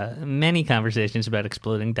conversations about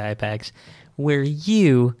exploding die packs where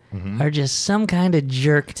you are just some kind of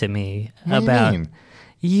jerk to me What about do you mean?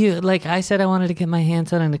 you. Like I said, I wanted to get my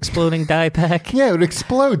hands on an exploding die pack. Yeah, it would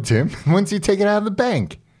explode, Tim, once you take it out of the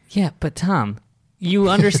bank. Yeah, but Tom, you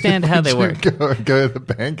understand how they work. Go to the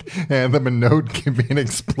bank, hand them a note, give me an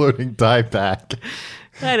exploding die pack.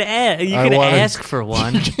 You could ask for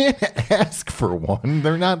one. You can't ask for one.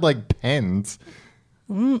 They're not like pens.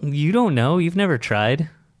 You don't know. You've never tried.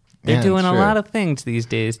 They're Yeah, doing sure. a lot of things these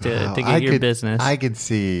days to get your business. I could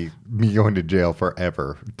see me going to jail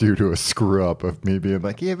forever due to a screw up of me being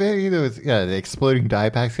like, yeah, man, the exploding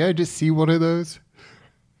die packs. Can I just see one of those?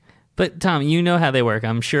 But Tom, you know how they work.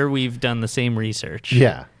 I'm sure we've done the same research.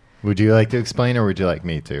 Yeah. Would you like to explain, or would you like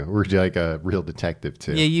me to? Or would you like a real detective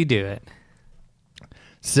to? Yeah, you do it.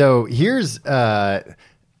 So here's, I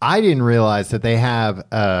didn't realize that they have,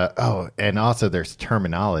 and also there's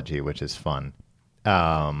terminology, which is fun.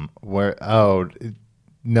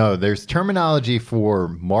 There's terminology for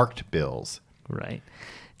marked bills. Right.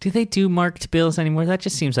 Do they do marked bills anymore? That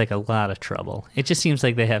just seems like a lot of trouble. It just seems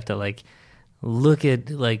like they have to like look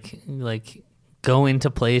at like go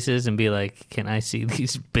into places and be like, can I see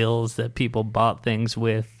these bills that people bought things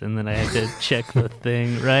with? And then I have to check the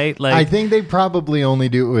thing, right? Like, I think they probably only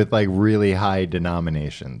do it with like really high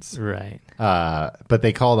denominations. right. But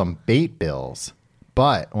they call them bait bills.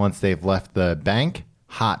 But once they've left the bank,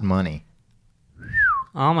 hot money.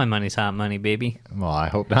 All my money's hot money, baby. Well, I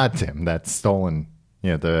hope not, Tim. That's stolen.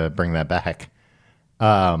 You have to bring that back.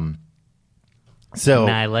 So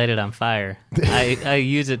Nah, I light it on fire. I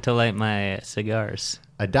use it to light my cigars.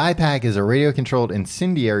 a die pack is a radio-controlled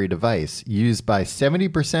incendiary device used by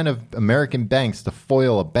 70% of American banks to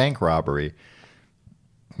foil a bank robbery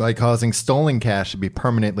by causing stolen cash to be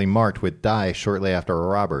permanently marked with die shortly after a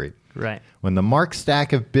robbery. Right. When the marked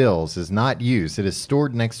stack of bills is not used, it is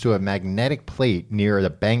stored next to a magnetic plate near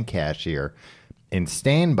the bank cashier in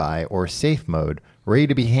standby or safe mode, ready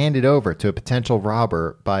to be handed over to a potential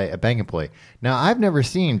robber by a bank employee. Now, I've never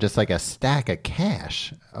seen just like a stack of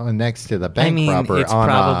cash next to the bank robber it's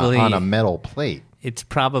on a metal plate. It's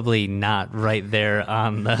probably not right there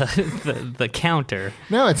on the counter.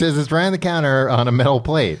 No, it says it's right on the counter on a metal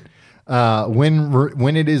plate.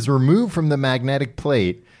 When it is removed from the magnetic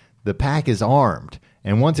plate, the pack is armed,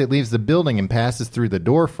 and once it leaves the building and passes through the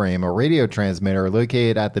door frame, a radio transmitter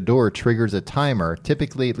located at the door triggers a timer,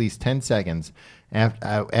 typically at least 10 seconds,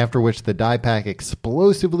 after which the die pack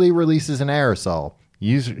explosively releases an aerosol,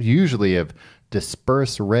 usually of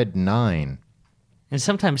dispersed red 9. And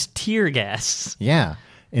sometimes tear gas. Yeah,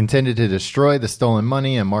 intended to destroy the stolen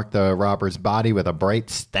money and mark the robber's body with a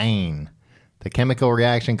bright stain. The chemical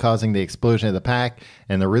reaction causing the explosion of the pack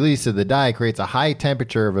and the release of the die creates a high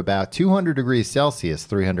temperature of about 200 degrees Celsius,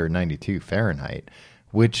 392 Fahrenheit,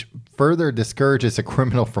 which further discourages a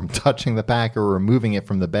criminal from touching the pack or removing it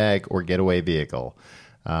from the bag or getaway vehicle.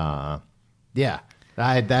 That's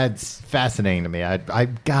fascinating to me.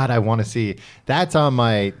 I want to see. That's on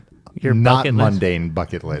my Your not bucket list? mundane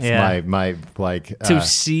bucket list. Yeah. My like To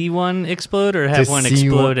see one explode or have one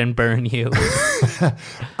explode and burn you?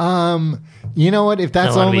 You know what? If I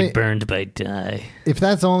that's want to only be burned by die. if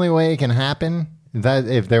that's the only way it can happen, that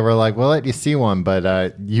if they were like, "We'll let you see one,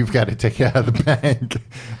 but you've got to take it out of the bank."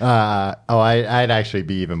 I'd actually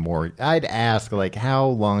be even more. I'd ask like, how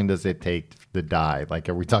long does it take to die? Like,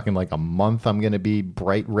 are we talking like a month? I'm going to be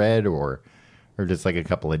bright red, or just like a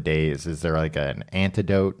couple of days? Is there like an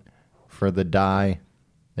antidote for the dye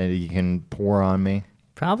that you can pour on me?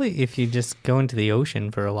 Probably if you just go into the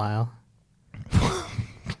ocean for a while.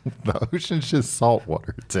 The ocean's just salt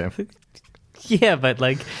water, Tim. Yeah, but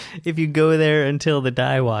like if you go there until the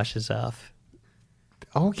dye washes off.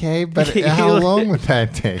 Okay, but how long would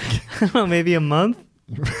that take? I don't know, maybe a month?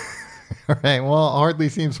 All right, well, hardly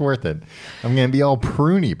seems worth it. I'm going to be all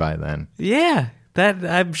pruny by then. Yeah, that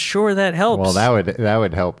I'm sure that helps. Well, that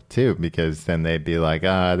would help too, because then they'd be like,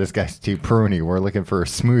 this guy's too pruny. We're looking for a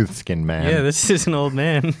smooth skinned man. Yeah, this is an old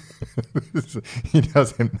man. He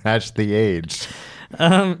doesn't match the age.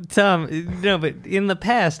 Tom, no, but in the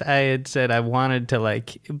past I had said I wanted to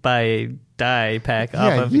like buy a dye pack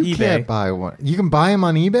off of you eBay. can't buy one. You can buy them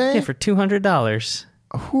on eBay? Yeah, for $200.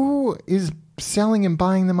 Who is selling and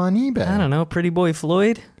buying them on eBay? I don't know, Pretty Boy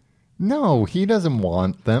Floyd? No, he doesn't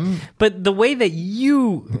want them. But the way that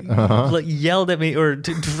you yelled at me or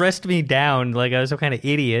dressed me down like I was some kind of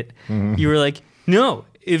idiot, you were like, no,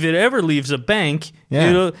 if it ever leaves a bank,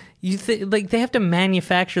 Yeah. like they have to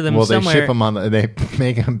manufacture them Well, somewhere. they ship them they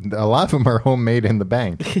make them, a lot of them are homemade in the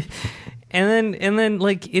bank. And then,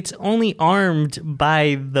 like, it's only armed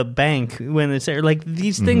by the bank when it's there. Like,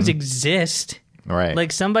 these things exist. Right.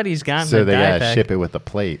 Like, somebody's gotten So a they die gotta pack. ship it with a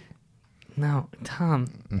plate. No, Tom.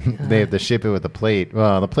 They have to ship it with a plate.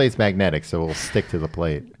 Well, the plate's magnetic, so it'll stick to the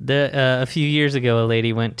plate. A few years ago, a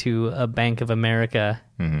lady went to a Bank of America,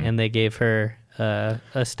 and they gave her a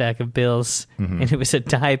stack of bills, and it was a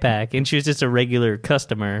die pack, and she was just a regular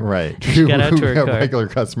customer. Right. She got out to her a car. regular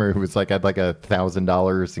customer who was like, had like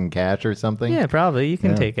 $1,000 in cash or something. Yeah, probably. You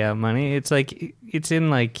can Yeah. take out money. It's like, it's in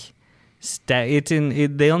like,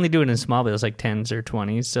 they only do it in small bills, like 10s or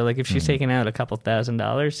 20s. So like if she's taking out a couple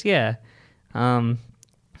 $1,000s, yeah.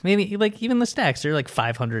 Maybe like even the stacks, they're like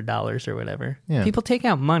 $500 or whatever. Yeah. People take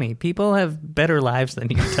out money. People have better lives than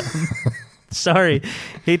you, Tom. Sorry.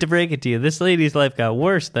 Hate to break it to you. This lady's life got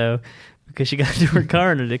worse though, because she got into her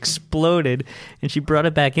car and it exploded, and she brought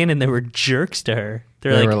it back in, and there were jerks to her. They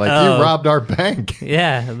They're were like, oh. you robbed our bank.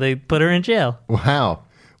 Yeah, they put her in jail. Wow.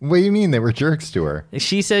 What do you mean they were jerks to her?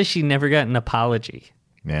 She says she never got an apology.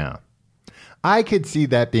 Yeah. I could see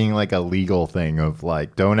that being like a legal thing of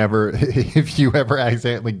like, don't ever, if you ever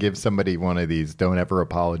accidentally give somebody one of these, don't ever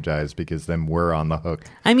apologize, because then we're on the hook.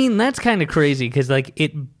 I mean, that's kind of crazy because like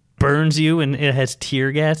it burns you and it has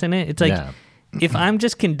tear gas in it. It's like, Yeah. if I'm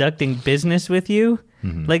just conducting business with you,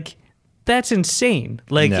 like that's insane.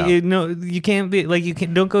 Like, No. you can't be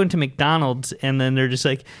like, don't go into McDonald's and then they're just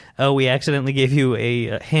like, oh, we accidentally gave you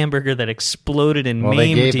a hamburger that exploded and Well,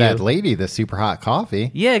 they maimed gave you. that lady the super hot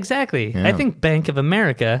coffee. Yeah, exactly. Yeah. I think Bank of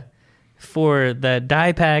America, for the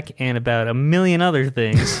die pack and about a million other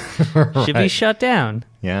things, should be Right. shut down.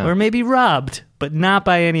 Yeah. Or maybe robbed, but not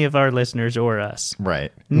by any of our listeners or us.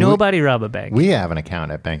 Right. Nobody rob a bank. We have an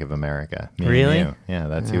account at Bank of America. Me and Really? you. Yeah,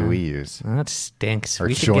 that's who we use. Well, that stinks. Our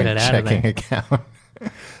We should joint get it out of checking there. account.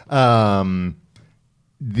 I'm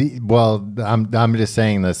just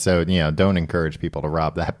saying this so don't encourage people to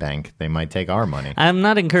rob that bank. They might take our money. I'm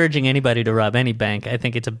not encouraging anybody to rob any bank. I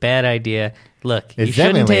think it's a bad idea. Look, you It's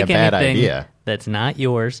shouldn't definitely take a bad anything idea. that's not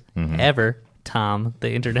yours ever, Tom,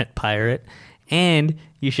 the internet pirate. And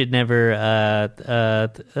you should never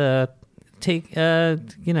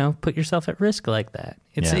put yourself at risk like that.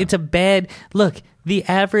 It's a bad look. The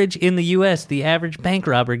average in the U.S., the average bank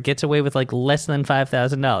robber gets away with like less than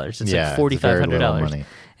 $5,000. It's Yeah, like it's very little $4,500, money. and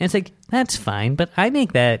it's like that's fine. But I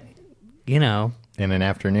make that, In an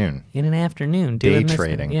afternoon. in an afternoon doing this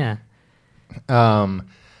trading. thing. Yeah.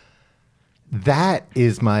 That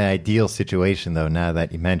is my ideal situation, though, now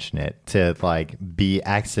that you mention it, to like be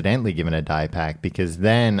accidentally given a die pack, because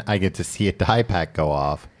then I get to see a die pack go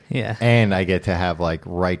off. Yeah. And I get to have like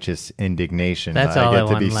righteous indignation. That's I all get I to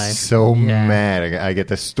want be in life. so Yeah. mad. I get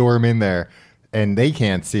to storm in there, and they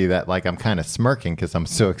can't see that like I'm kind of smirking because I'm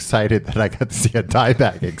so excited that I got to see a die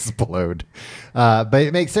pack explode. But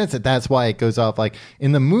it makes sense that's why it goes off. Like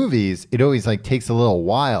in the movies, it always like takes a little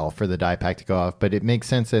while for the die pack to go off. But it makes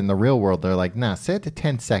sense that in the real world, they're like, nah, set it to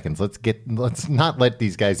 10 seconds. Let's not let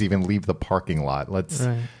these guys even leave the parking lot. Let's.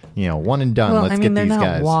 Right. One and done. Well, Let's I mean, get they're these not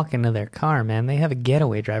guys. walking to their car, man. They have a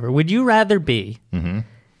getaway driver. Would you rather be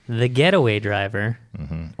the getaway driver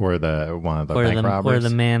Or one of the or bank robbers. or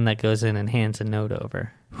the man that goes in and hands a note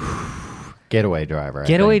over? Getaway driver. I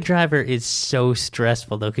Getaway think. driver is so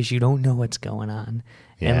stressful though because you don't know what's going on,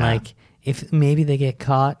 and Yeah. like if maybe they get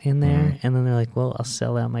caught in there, and then they're like, "Well, I'll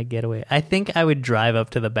sell out my getaway." I think I would drive up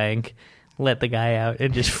to the bank, let the guy out,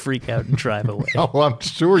 and just freak out and drive away. Oh, I'm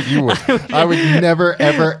sure you would. I would never,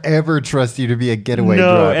 ever, ever trust you to be a getaway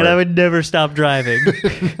No, driver. and I would never stop driving.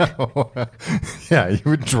 Yeah, you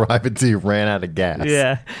would drive until you ran out of gas.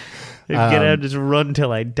 Yeah, I'd get out and just run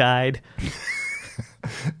until I died.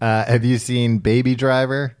 Have you seen Baby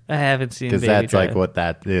Driver? I haven't seen Because Baby that's like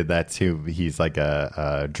Driver. that's who he's like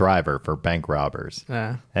a driver for bank robbers.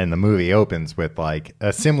 Uh. And the movie opens with like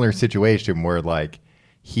a similar situation where like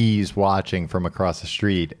he's watching from across the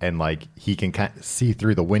street and like he can kind of see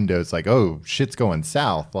through the windows like, oh, shit's going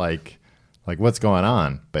south. Like what's going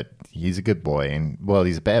on? But he's a good boy, and well,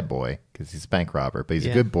 he's a bad boy because he's a bank robber, but he's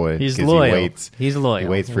a good boy. He's 'cause loyal. He loyal. He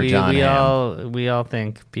waits for John we Hamm all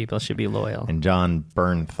think people should be loyal. and John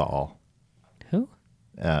Bernthal, Who?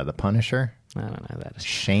 the Punisher. I don't know who that is.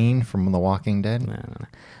 Shane from The Walking Dead.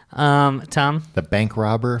 I don't know. Tom, The bank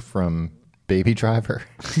robber from Baby Driver.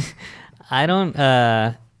 I don't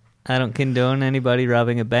condone anybody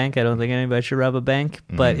robbing a bank. I don't think anybody should rob a bank.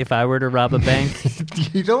 But if I were to rob a bank,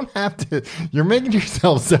 You don't have to. You're making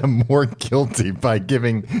yourself sound more guilty by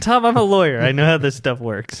giving. Tom, I'm a lawyer. I know how this stuff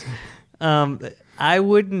works. I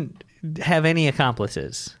wouldn't have any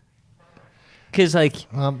accomplices. Because, like...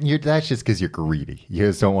 That's just because you're greedy. You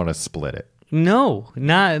just don't want to split it. No,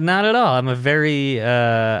 not at all. I'm a very...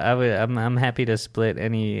 I'm happy to split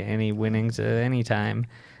any winnings at any time.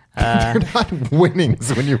 They're not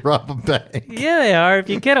winnings when you rob a bank. Yeah, they are. If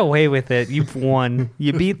you get away with it, you've won.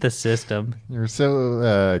 You beat the system. You're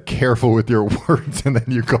so careful with your words, and then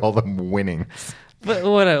you call them winnings. But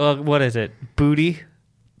what is it? Booty?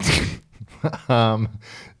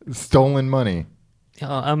 Stolen money.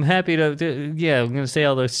 I'm happy to... Yeah, I'm going to say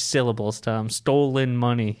all those syllables, Tom. Stolen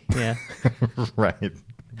money. Yeah. Right.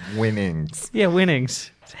 Winnings. Yeah,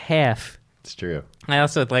 winnings. It's half. It's true. I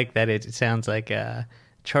also like that it sounds like...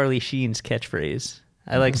 Charlie Sheen's catchphrase.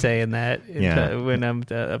 I like saying that when I'm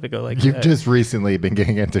go like. You've just recently been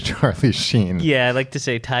getting into Charlie Sheen. Yeah, I like to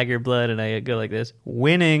say Tiger Blood, and I go like this: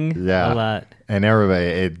 winning a lot. And everybody,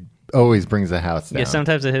 it always brings the house down. Yeah,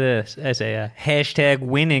 sometimes I say hashtag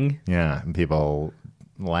winning. Yeah, and people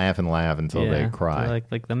laugh and laugh until they cry.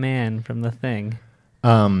 Like the man from The Thing. He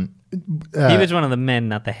was one of the men,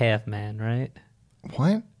 not the half man, right?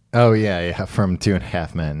 What? Oh yeah, from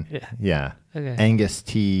 2.5 Men. Yeah. Okay. Angus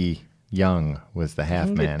T. Young was the half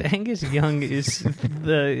man. Angus Young is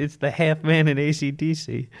the half man in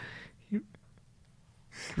AC/DC. He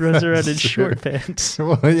runs around in short pants.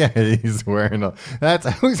 Well, yeah, he's wearing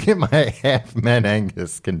I always get my half man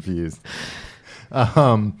Angus confused.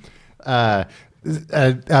 A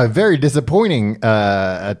very disappointing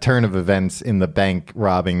turn of events in the bank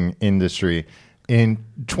robbing industry. In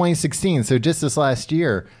 2016, so just this last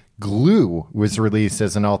year, glue was released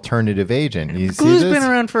as an alternative agent. Glue's been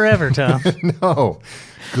around forever, Tom. No.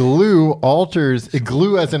 Glue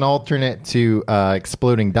as an alternate to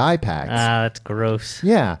exploding die packs. Ah, that's gross.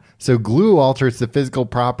 Yeah. So glue alters the physical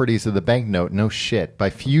properties of the banknote. No shit. By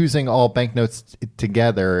fusing all banknotes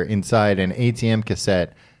together inside an ATM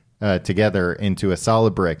cassette together into a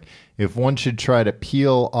solid brick. If one should try to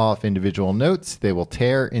peel off individual notes, they will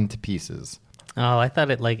tear into pieces. Oh, I thought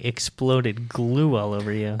it like exploded glue all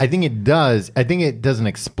over you. I think it does. I think it doesn't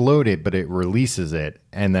explode it, but it releases it,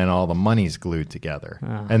 and then all the money's glued together.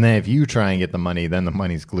 Oh. And then if you try and get the money, then the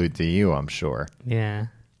money's glued to you, I'm sure. Yeah.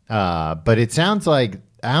 But it sounds like,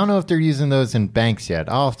 I don't know if they're using those in banks yet.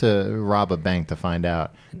 I'll have to rob a bank to find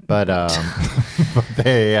out. But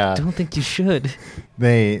they... don't think you should.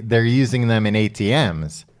 They're using them in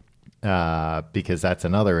ATMs because that's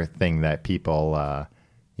another thing that people...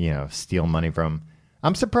 steal money from.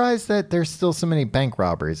 I'm surprised that there's still so many bank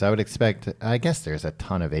robberies. I guess there's a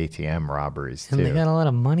ton of ATM robberies too. And they got a lot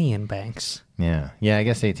of money in banks. Yeah. Yeah, I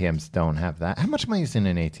guess ATMs don't have that. How much money is in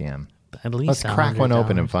an ATM? At least Let's crack one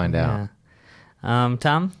open and find out.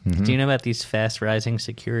 Tom, do you know about these fast rising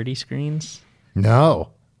security screens? No.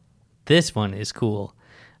 This one is cool.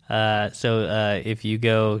 So if you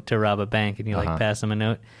go to rob a bank and you pass them a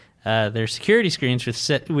note, there's security screens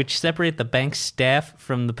which separate the bank's staff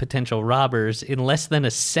from the potential robbers in less than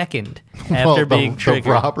a second after being triggered.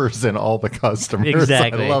 The robbers and all the customers.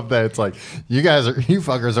 Exactly. I love that. It's like, you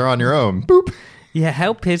fuckers are on your own. Boop. Yeah,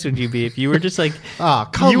 how pissed would you be if you were just like,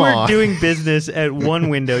 come you on. were doing business at one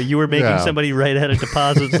window, you were making somebody write out a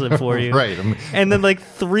deposit slip for you. Right. And then like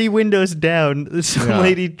 3 windows down, some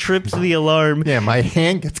lady trips the alarm. Yeah, my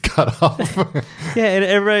hand gets cut off. Yeah,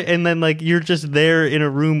 and then like you're just there in a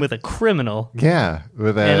room with a criminal. Yeah.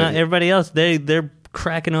 And everybody else, they're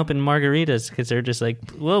cracking open margaritas because they're just like,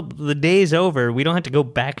 well, the day's over. We don't have to go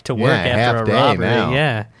back to work after a robbery. Now.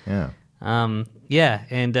 Yeah. Yeah.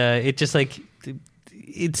 And it just like...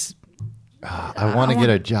 It's. I want to get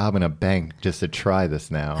a job in a bank just to try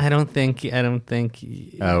this now. I don't think.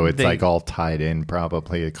 Oh, it's like all tied in.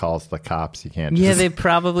 Probably it calls the cops. You can't. Yeah, they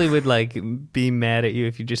probably would like be mad at you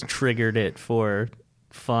if you just triggered it for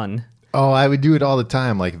fun. Oh, I would do it all the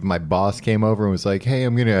time. Like if my boss came over and was like, "Hey,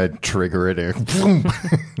 I'm gonna trigger it,"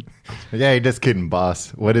 yeah, just kidding, boss.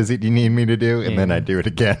 What is it you need me to do? And then I'd do it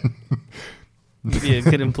again. Be a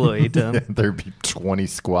good employee, Tom. Yeah, there'd be 20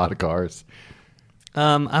 squad cars.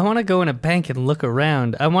 I want to go in a bank and look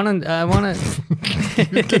around. I want to.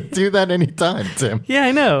 You can do that anytime, Tim. Yeah,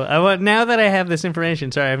 I know. Now that I have this information.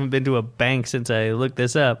 Sorry, I haven't been to a bank since I looked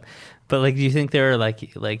this up. But like, do you think there are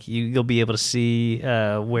like you'll be able to see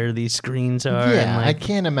where these screens are? Yeah, and, like, I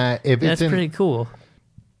can't imagine. That's pretty cool.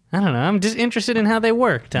 I don't know. I'm just interested in how they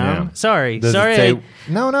work, Tom. Yeah. Sorry.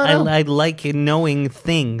 No. I like knowing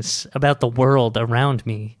things about the world around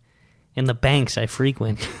me in the banks I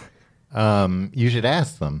frequent. You should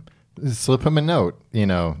ask them. Slip them a note,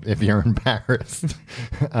 if you're embarrassed.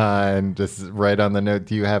 And just write on the note,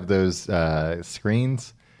 do you have those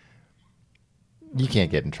screens? You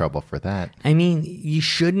can't get in trouble for that. I mean, you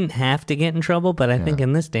shouldn't have to get in trouble, but I think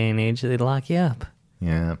in this day and age, they'd lock you up.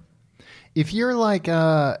 Yeah. If you're like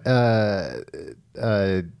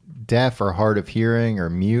deaf or hard of hearing or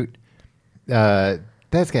mute,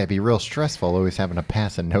 that's got to be real stressful, always having to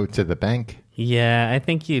pass a note to the bank. Yeah, I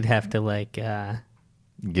think you'd have to like...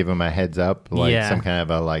 give them a heads up, like some kind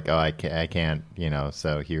of a like, oh, I can't,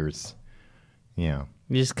 so here's, You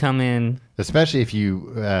just come in. Especially if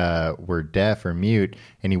you were deaf or mute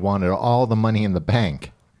and you wanted all the money in the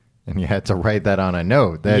bank and you had to write that on a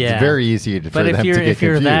note. That's very easy for them to get confused. But if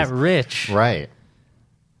you're that rich. Right.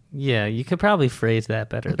 Yeah, you could probably phrase that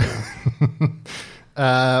better, though.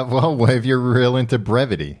 Well, if you're real into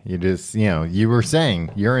brevity, you just, you were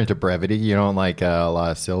saying you're into brevity. You don't like a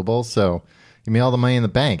lot of syllables. So give me all the money in the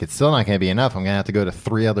bank. It's still not going to be enough. I'm going to have to go to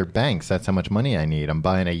 3 other banks. That's how much money I need. I'm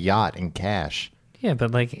buying a yacht in cash. Yeah,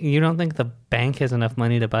 but like, you don't think the bank has enough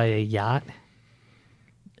money to buy a yacht?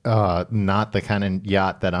 Not the kind of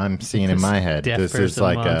yacht that I'm seeing in my head. This is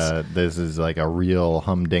like a real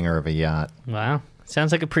humdinger of a yacht. Wow.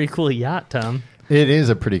 Sounds like a pretty cool yacht, Tom. It is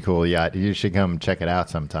a pretty cool yacht. You should come check it out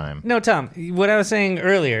sometime. No, Tom, what I was saying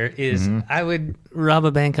earlier is I would rob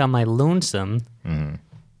a bank on my lonesome.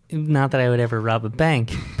 Not that I would ever rob a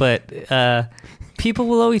bank, but people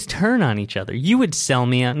will always turn on each other. You would sell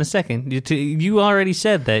me out in a second. You already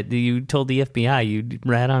said that you told the FBI you'd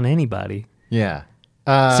rat on anybody. Yeah.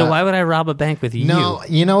 So why would I rob a bank with you? No,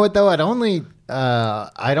 you know what though? I'd only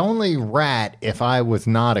rat if I was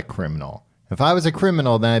not a criminal. If I was a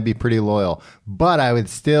criminal, then I'd be pretty loyal. But I would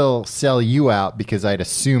still sell you out because I'd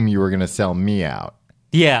assume you were going to sell me out.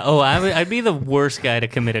 Yeah. Oh, I'd be the worst guy to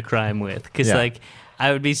commit a crime with because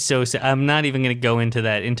I would be so... I'm not even going to go into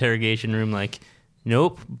that interrogation room like,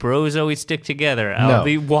 nope, bros always stick together. I'll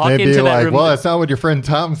be walking to that room. Well, that's not what your friend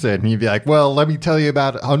Tom said. And you'd be like, well, let me tell you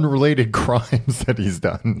about unrelated crimes that he's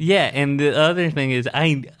done. Yeah, and the other thing is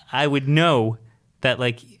I would know that,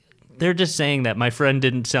 like, they're just saying that my friend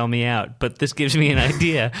didn't sell me out, but this gives me an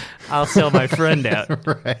idea. I'll sell my friend out.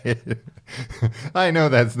 Right. I know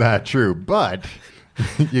that's not true, but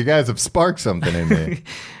you guys have sparked something in me.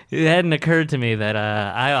 It hadn't occurred to me that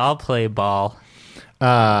I'll play ball.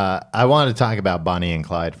 I want to talk about Bonnie and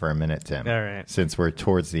Clyde for a minute, Tim. All right. Since we're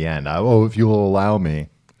towards the end. If you'll allow me.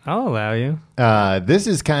 I'll allow you. This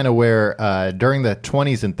is kind of where during the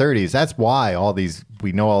 20s and 30s, that's why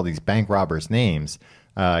we know all these bank robbers' names,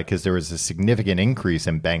 because there was a significant increase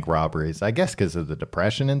in bank robberies, I guess because of the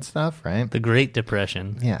Depression and stuff, right? The Great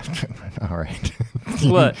Depression. Yeah. All right.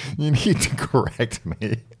 What? You need to correct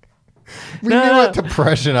me. We knew what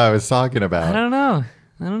depression I was talking about. I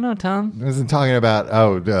don't know, Tom. I wasn't talking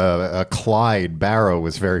about, Clyde Barrow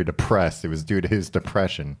was very depressed. It was due to his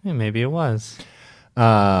depression. Yeah, maybe it was.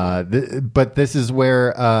 But this is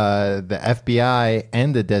where the FBI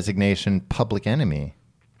and the designation public enemy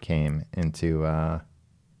came into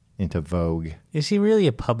vogue. Is he really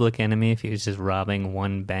a public enemy if he was just robbing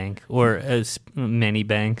one bank or many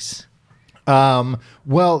banks?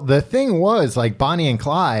 Well, the thing was, like, Bonnie and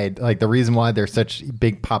Clyde, like, the reason why they're such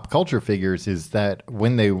big pop culture figures is that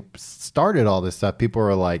when they started all this stuff, people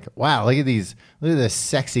were like, wow, look at this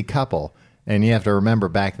sexy couple. And you have to remember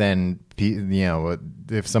back then,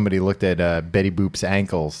 if somebody looked at Betty Boop's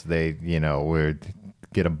ankles, they, would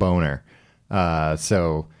get a boner.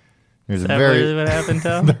 So there's really what happened,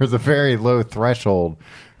 Tom? There's a very low threshold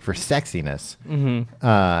for sexiness. Mm-hmm.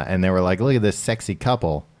 And they were like, look at this sexy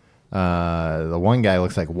couple. The one guy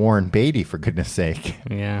looks like Warren Beatty, for goodness sake.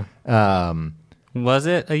 Yeah. Was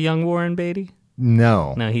it a young Warren Beatty?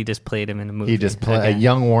 No. No, he just played him in a movie. A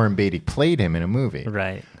young Warren Beatty played him in a movie.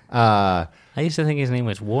 Right. I used to think his name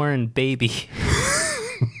was Warren Baby.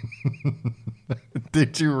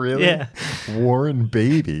 Did you really? Yeah. Warren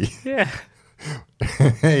Baby. Yeah.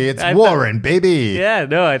 Hey, it's Warren Baby. Yeah,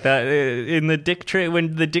 no, I thought in the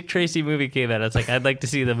when the Dick Tracy movie came out, I was like, I'd like to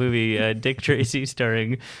see the movie Dick Tracy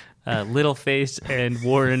starring Littleface and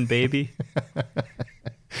Warren Baby.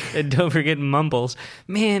 And don't forget Mumbles.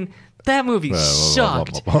 Man, that movie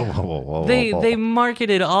sucked. They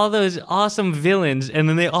marketed all those awesome villains, and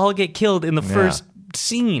then they all get killed in the first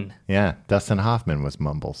scene. Yeah, Dustin Hoffman was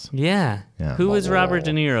Mumbles. Yeah. Who was Robert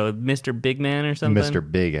De Niro? Mr. Big Man or something?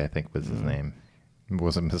 Mr. Big, I think was his name. It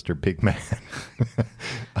wasn't Mr. Big Man.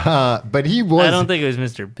 But he was... I don't think it was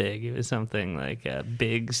Mr. Big. It was something like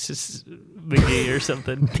Biggs McGee or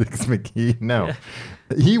something. Biggs McGee? No. Yeah.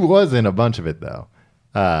 He was in a bunch of it, though.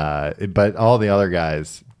 But all the other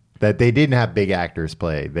guys that they didn't have big actors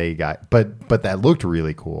play, they got... But that looked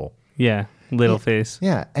really cool. Yeah. Littleface.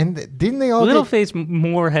 Yeah, and didn't they all Littleface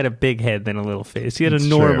more had a big head than a little face. He had a It's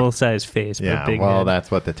normal sized face, but a big head.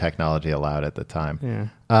 That's what the technology allowed at the time.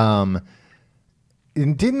 Yeah.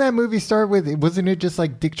 And didn't that movie start with, wasn't it just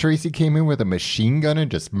like Dick Tracy came in with a machine gun and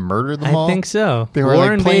just murdered them all? I think so. They were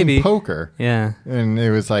Warren like playing Beatty. poker. Yeah. And it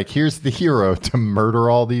was like, here's the hero to murder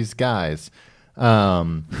all these guys.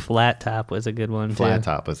 Flat Top was a good one, too. Flat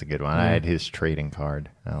Top was a good one. I had his trading card.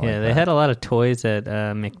 They had a lot of toys at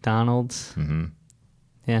McDonald's. Mm-hmm.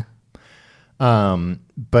 Yeah.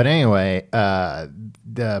 But anyway,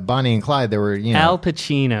 Bonnie and Clyde, they were, Al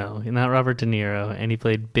Pacino, not Robert De Niro, and he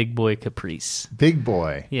played Big Boy Caprice. Big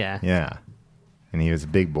boy. Yeah. Yeah. And he was a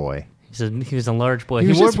big boy. He was a large boy. He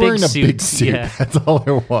was wore just wearing big a big suit. Yeah. That's all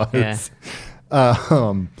it was.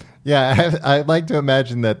 Yeah. I'd like to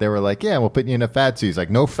imagine that they were like, yeah, we'll put you in a fat suit. He's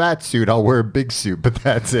like, no fat suit. I'll wear a big suit, but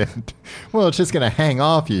that's it. Well, it's just going to hang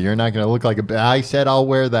off you. You're not going to look like I said I'll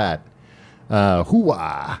wear that.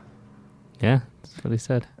 Hoo-ah. Yeah, that's what he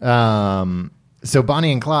said. So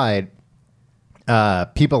Bonnie and Clyde,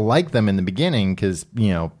 people liked them in the beginning because,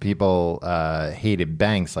 people hated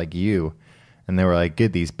banks like you. And they were like,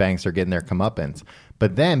 good, these banks are getting their comeuppance.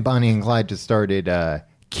 But then Bonnie and Clyde just started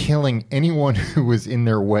killing anyone who was in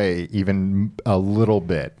their way, even a little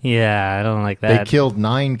bit. Yeah, I don't like that. They killed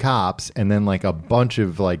 9 cops and then like a bunch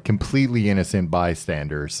of like completely innocent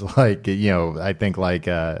bystanders. Like, I think like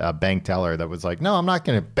a bank teller that was like, no, I'm not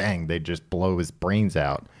going to bang. They just blow his brains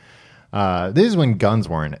out. This is when guns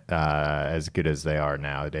weren't as good as they are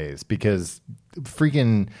nowadays because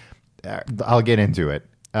freaking, I'll get into it.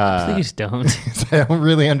 Please don't. I don't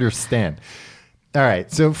really understand. All right.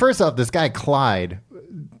 So first off, this guy Clyde,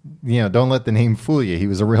 don't let the name fool you. He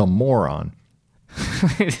was a real moron.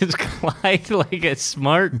 Is Clyde like a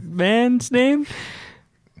smart man's name?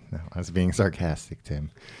 No, I was being sarcastic,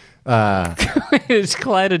 Tim. Is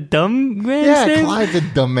Clyde a dumb man's name? Yeah, Clyde's a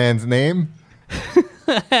dumb man's name.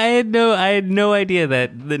 I had no idea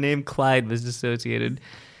that the name Clyde was associated.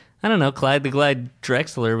 I don't know. Clyde the Glide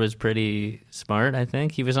Drexler was pretty smart, I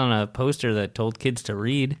think. He was on a poster that told kids to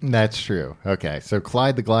read. That's true. Okay, so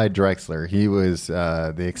Clyde the Glide Drexler, he was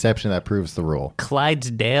the exception that proves the rule.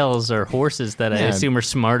 Clydesdales are horses that I assume are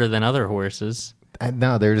smarter than other horses.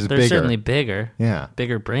 No, they're just bigger. They're certainly bigger. Yeah.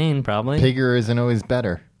 Bigger brain, probably. Bigger isn't always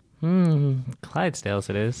better. Clydesdales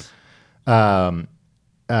it is.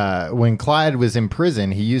 When Clyde was in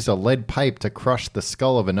prison, he used a lead pipe to crush the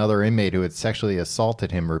skull of another inmate who had sexually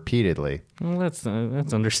assaulted him repeatedly. Well, that's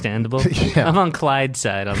understandable. Yeah. I'm on Clyde's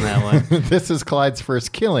side on that one. This is Clyde's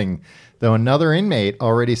first killing, though another inmate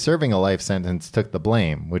already serving a life sentence took the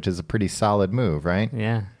blame, which is a pretty solid move, right?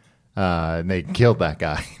 Yeah. And they killed that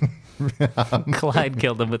guy. Clyde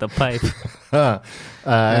killed him with a pipe.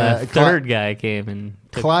 A third guy came and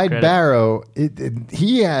took Clyde credit. Barrow,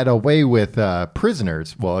 he had a way with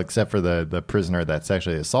prisoners, well, except for the prisoner that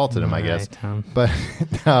sexually assaulted him, I guess. Tom. But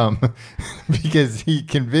because he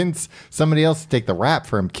convinced somebody else to take the rap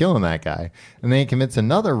for him killing that guy. And then he convinced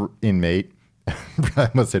another inmate, I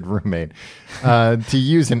almost said roommate, to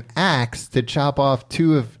use an axe to chop off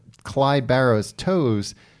 2 of Clyde Barrow's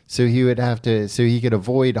toes so he could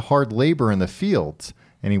avoid hard labor in the fields.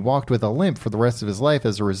 And he walked with a limp for the rest of his life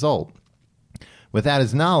as a result. Without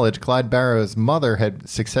his knowledge, Clyde Barrow's mother had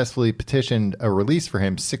successfully petitioned a release for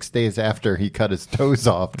him 6 days after he cut his toes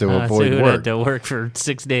off to avoid so he work. had to work for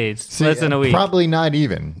 6 days, See, less than a week. Probably not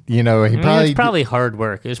even. It was probably hard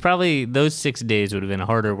work. It was probably those 6 days would have been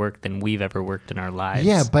harder work than we've ever worked in our lives.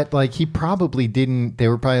 Yeah, but like he probably didn't. They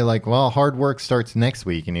were probably like, well, hard work starts next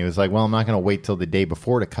week, and he was like, well, I'm not going to wait till the day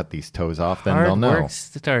before to cut these toes off. Then they'll know. Hard work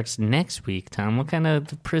starts next week, Tom. What kind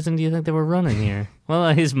of prison do you think they were running here?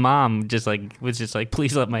 Well, his mom was just like,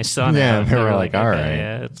 please let my son out. Yeah, they were like, all okay, right.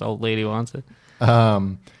 Yeah, this old lady wants it.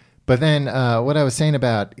 But then what I was saying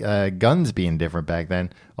about guns being different back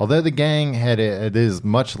then, although the gang had this is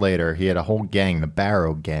much later, he had a whole gang, the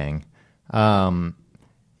Barrow Gang.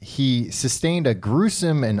 He sustained a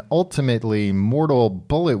gruesome and ultimately mortal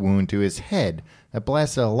bullet wound to his head that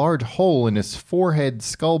blasted a large hole in his forehead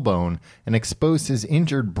skull bone and exposed his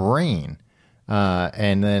injured brain.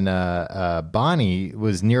 And then Bonnie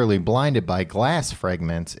was nearly blinded by glass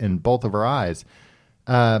fragments in both of her eyes.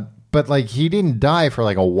 But like he didn't die for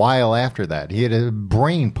like a while after that. He had a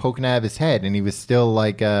brain poking out of his head, and he was still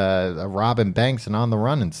like robbing banks and on the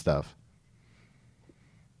run and stuff.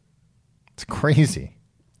 It's crazy.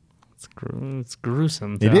 It's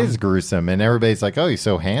gruesome, Tom. It is gruesome, and everybody's like, "Oh, he's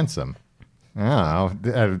so handsome." Oh,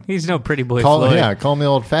 he's no pretty boy Floyd. Yeah, call me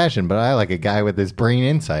old-fashioned, but I like a guy with his brain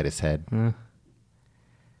inside his head.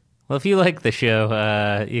 Well, if you like the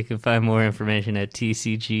show, you can find more information at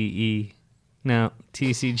tcge.com. No,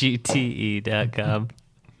 tcgte.com.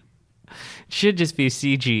 Should just be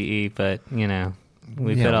CGE, but,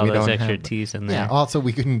 we put all those extra T's in there. Yeah, also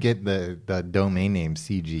we couldn't get the domain name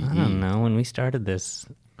CGE. I don't know. When we started this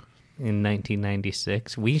in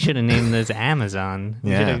 1996, we should have named this Amazon.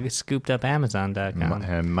 We should have scooped up Amazon.com.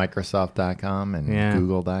 And Microsoft.com and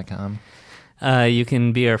Google.com. You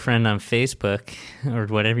can be our friend on Facebook or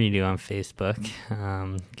whatever you do on Facebook.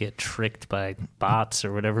 Get tricked by bots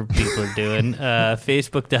or whatever people are doing.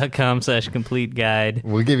 Facebook.com/complete guide.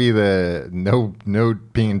 We'll give you the no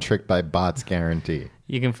being tricked by bots guarantee.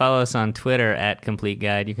 You can follow us on Twitter at Complete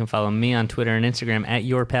Guide. You can follow me on Twitter and Instagram at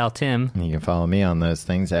Your Pal Tim. And you can follow me on those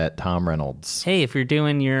things at Tom Reynolds. Hey, if you're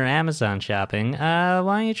doing your Amazon shopping, why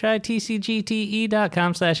don't you try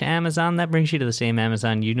tcgte.com/Amazon? That brings you to the same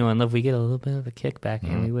Amazon you know and love. We get a little bit of a kickback,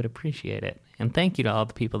 and we would appreciate it. And thank you to all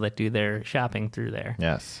the people that do their shopping through there.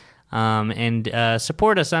 Yes. And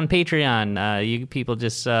support us on Patreon. You people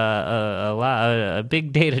just a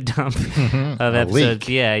big data dump of episodes.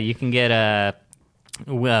 Yeah, you can get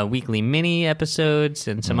weekly mini episodes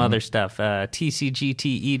and some other stuff.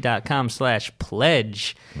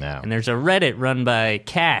 tcgte.com/pledge. No. And there's a Reddit run by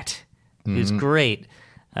Kat, who's great.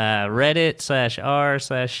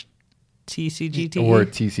 Reddit/r/tcgt. Or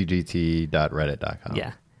tcgt.reddit.com.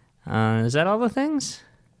 Yeah. Is that all the things?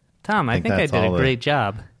 Tom, I think I that's did a all great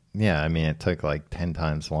job. Yeah, I mean, it took like 10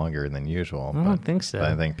 times longer than usual. I don't think so. But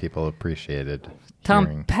I think people appreciated Tom,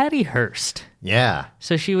 hearing. Patty Hearst. Yeah.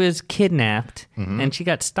 So she was kidnapped, and she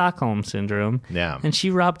got Stockholm Syndrome. Yeah. And she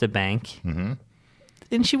robbed a bank. Mm-hmm.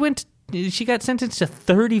 And she got sentenced to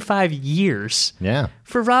 35 years. Yeah.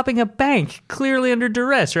 For robbing a bank, clearly under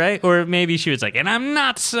duress, right? Or maybe she was like, and I'm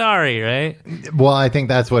not sorry, right? Well, I think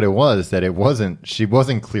that's what it was, that she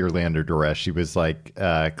wasn't clearly under duress. She was like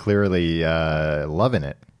clearly loving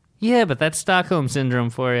it. Yeah, but that's Stockholm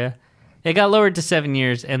Syndrome for you. It got lowered to 7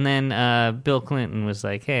 years, and then Bill Clinton was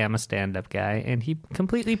like, hey, I'm a stand-up guy, and he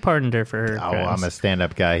completely pardoned her for her crimes. I'm a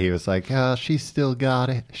stand-up guy. He was like, oh, she still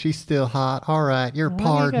got it. She's still hot. All right, you're pardoned.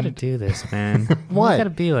 Why you gotta do this, man? What? You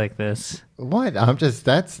gotta be like this. What?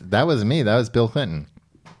 That was me. That was Bill Clinton.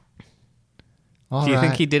 Do you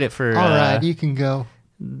think he did it for... All right, you can go.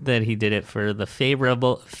 That he did it for the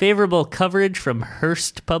favorable coverage from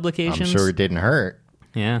Hearst Publications? I'm sure it didn't hurt.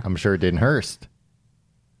 Yeah. I'm sure it didn't Hearst.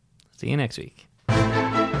 See you next week.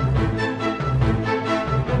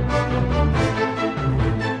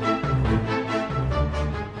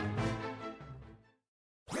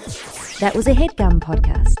 That was a HeadGum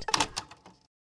podcast.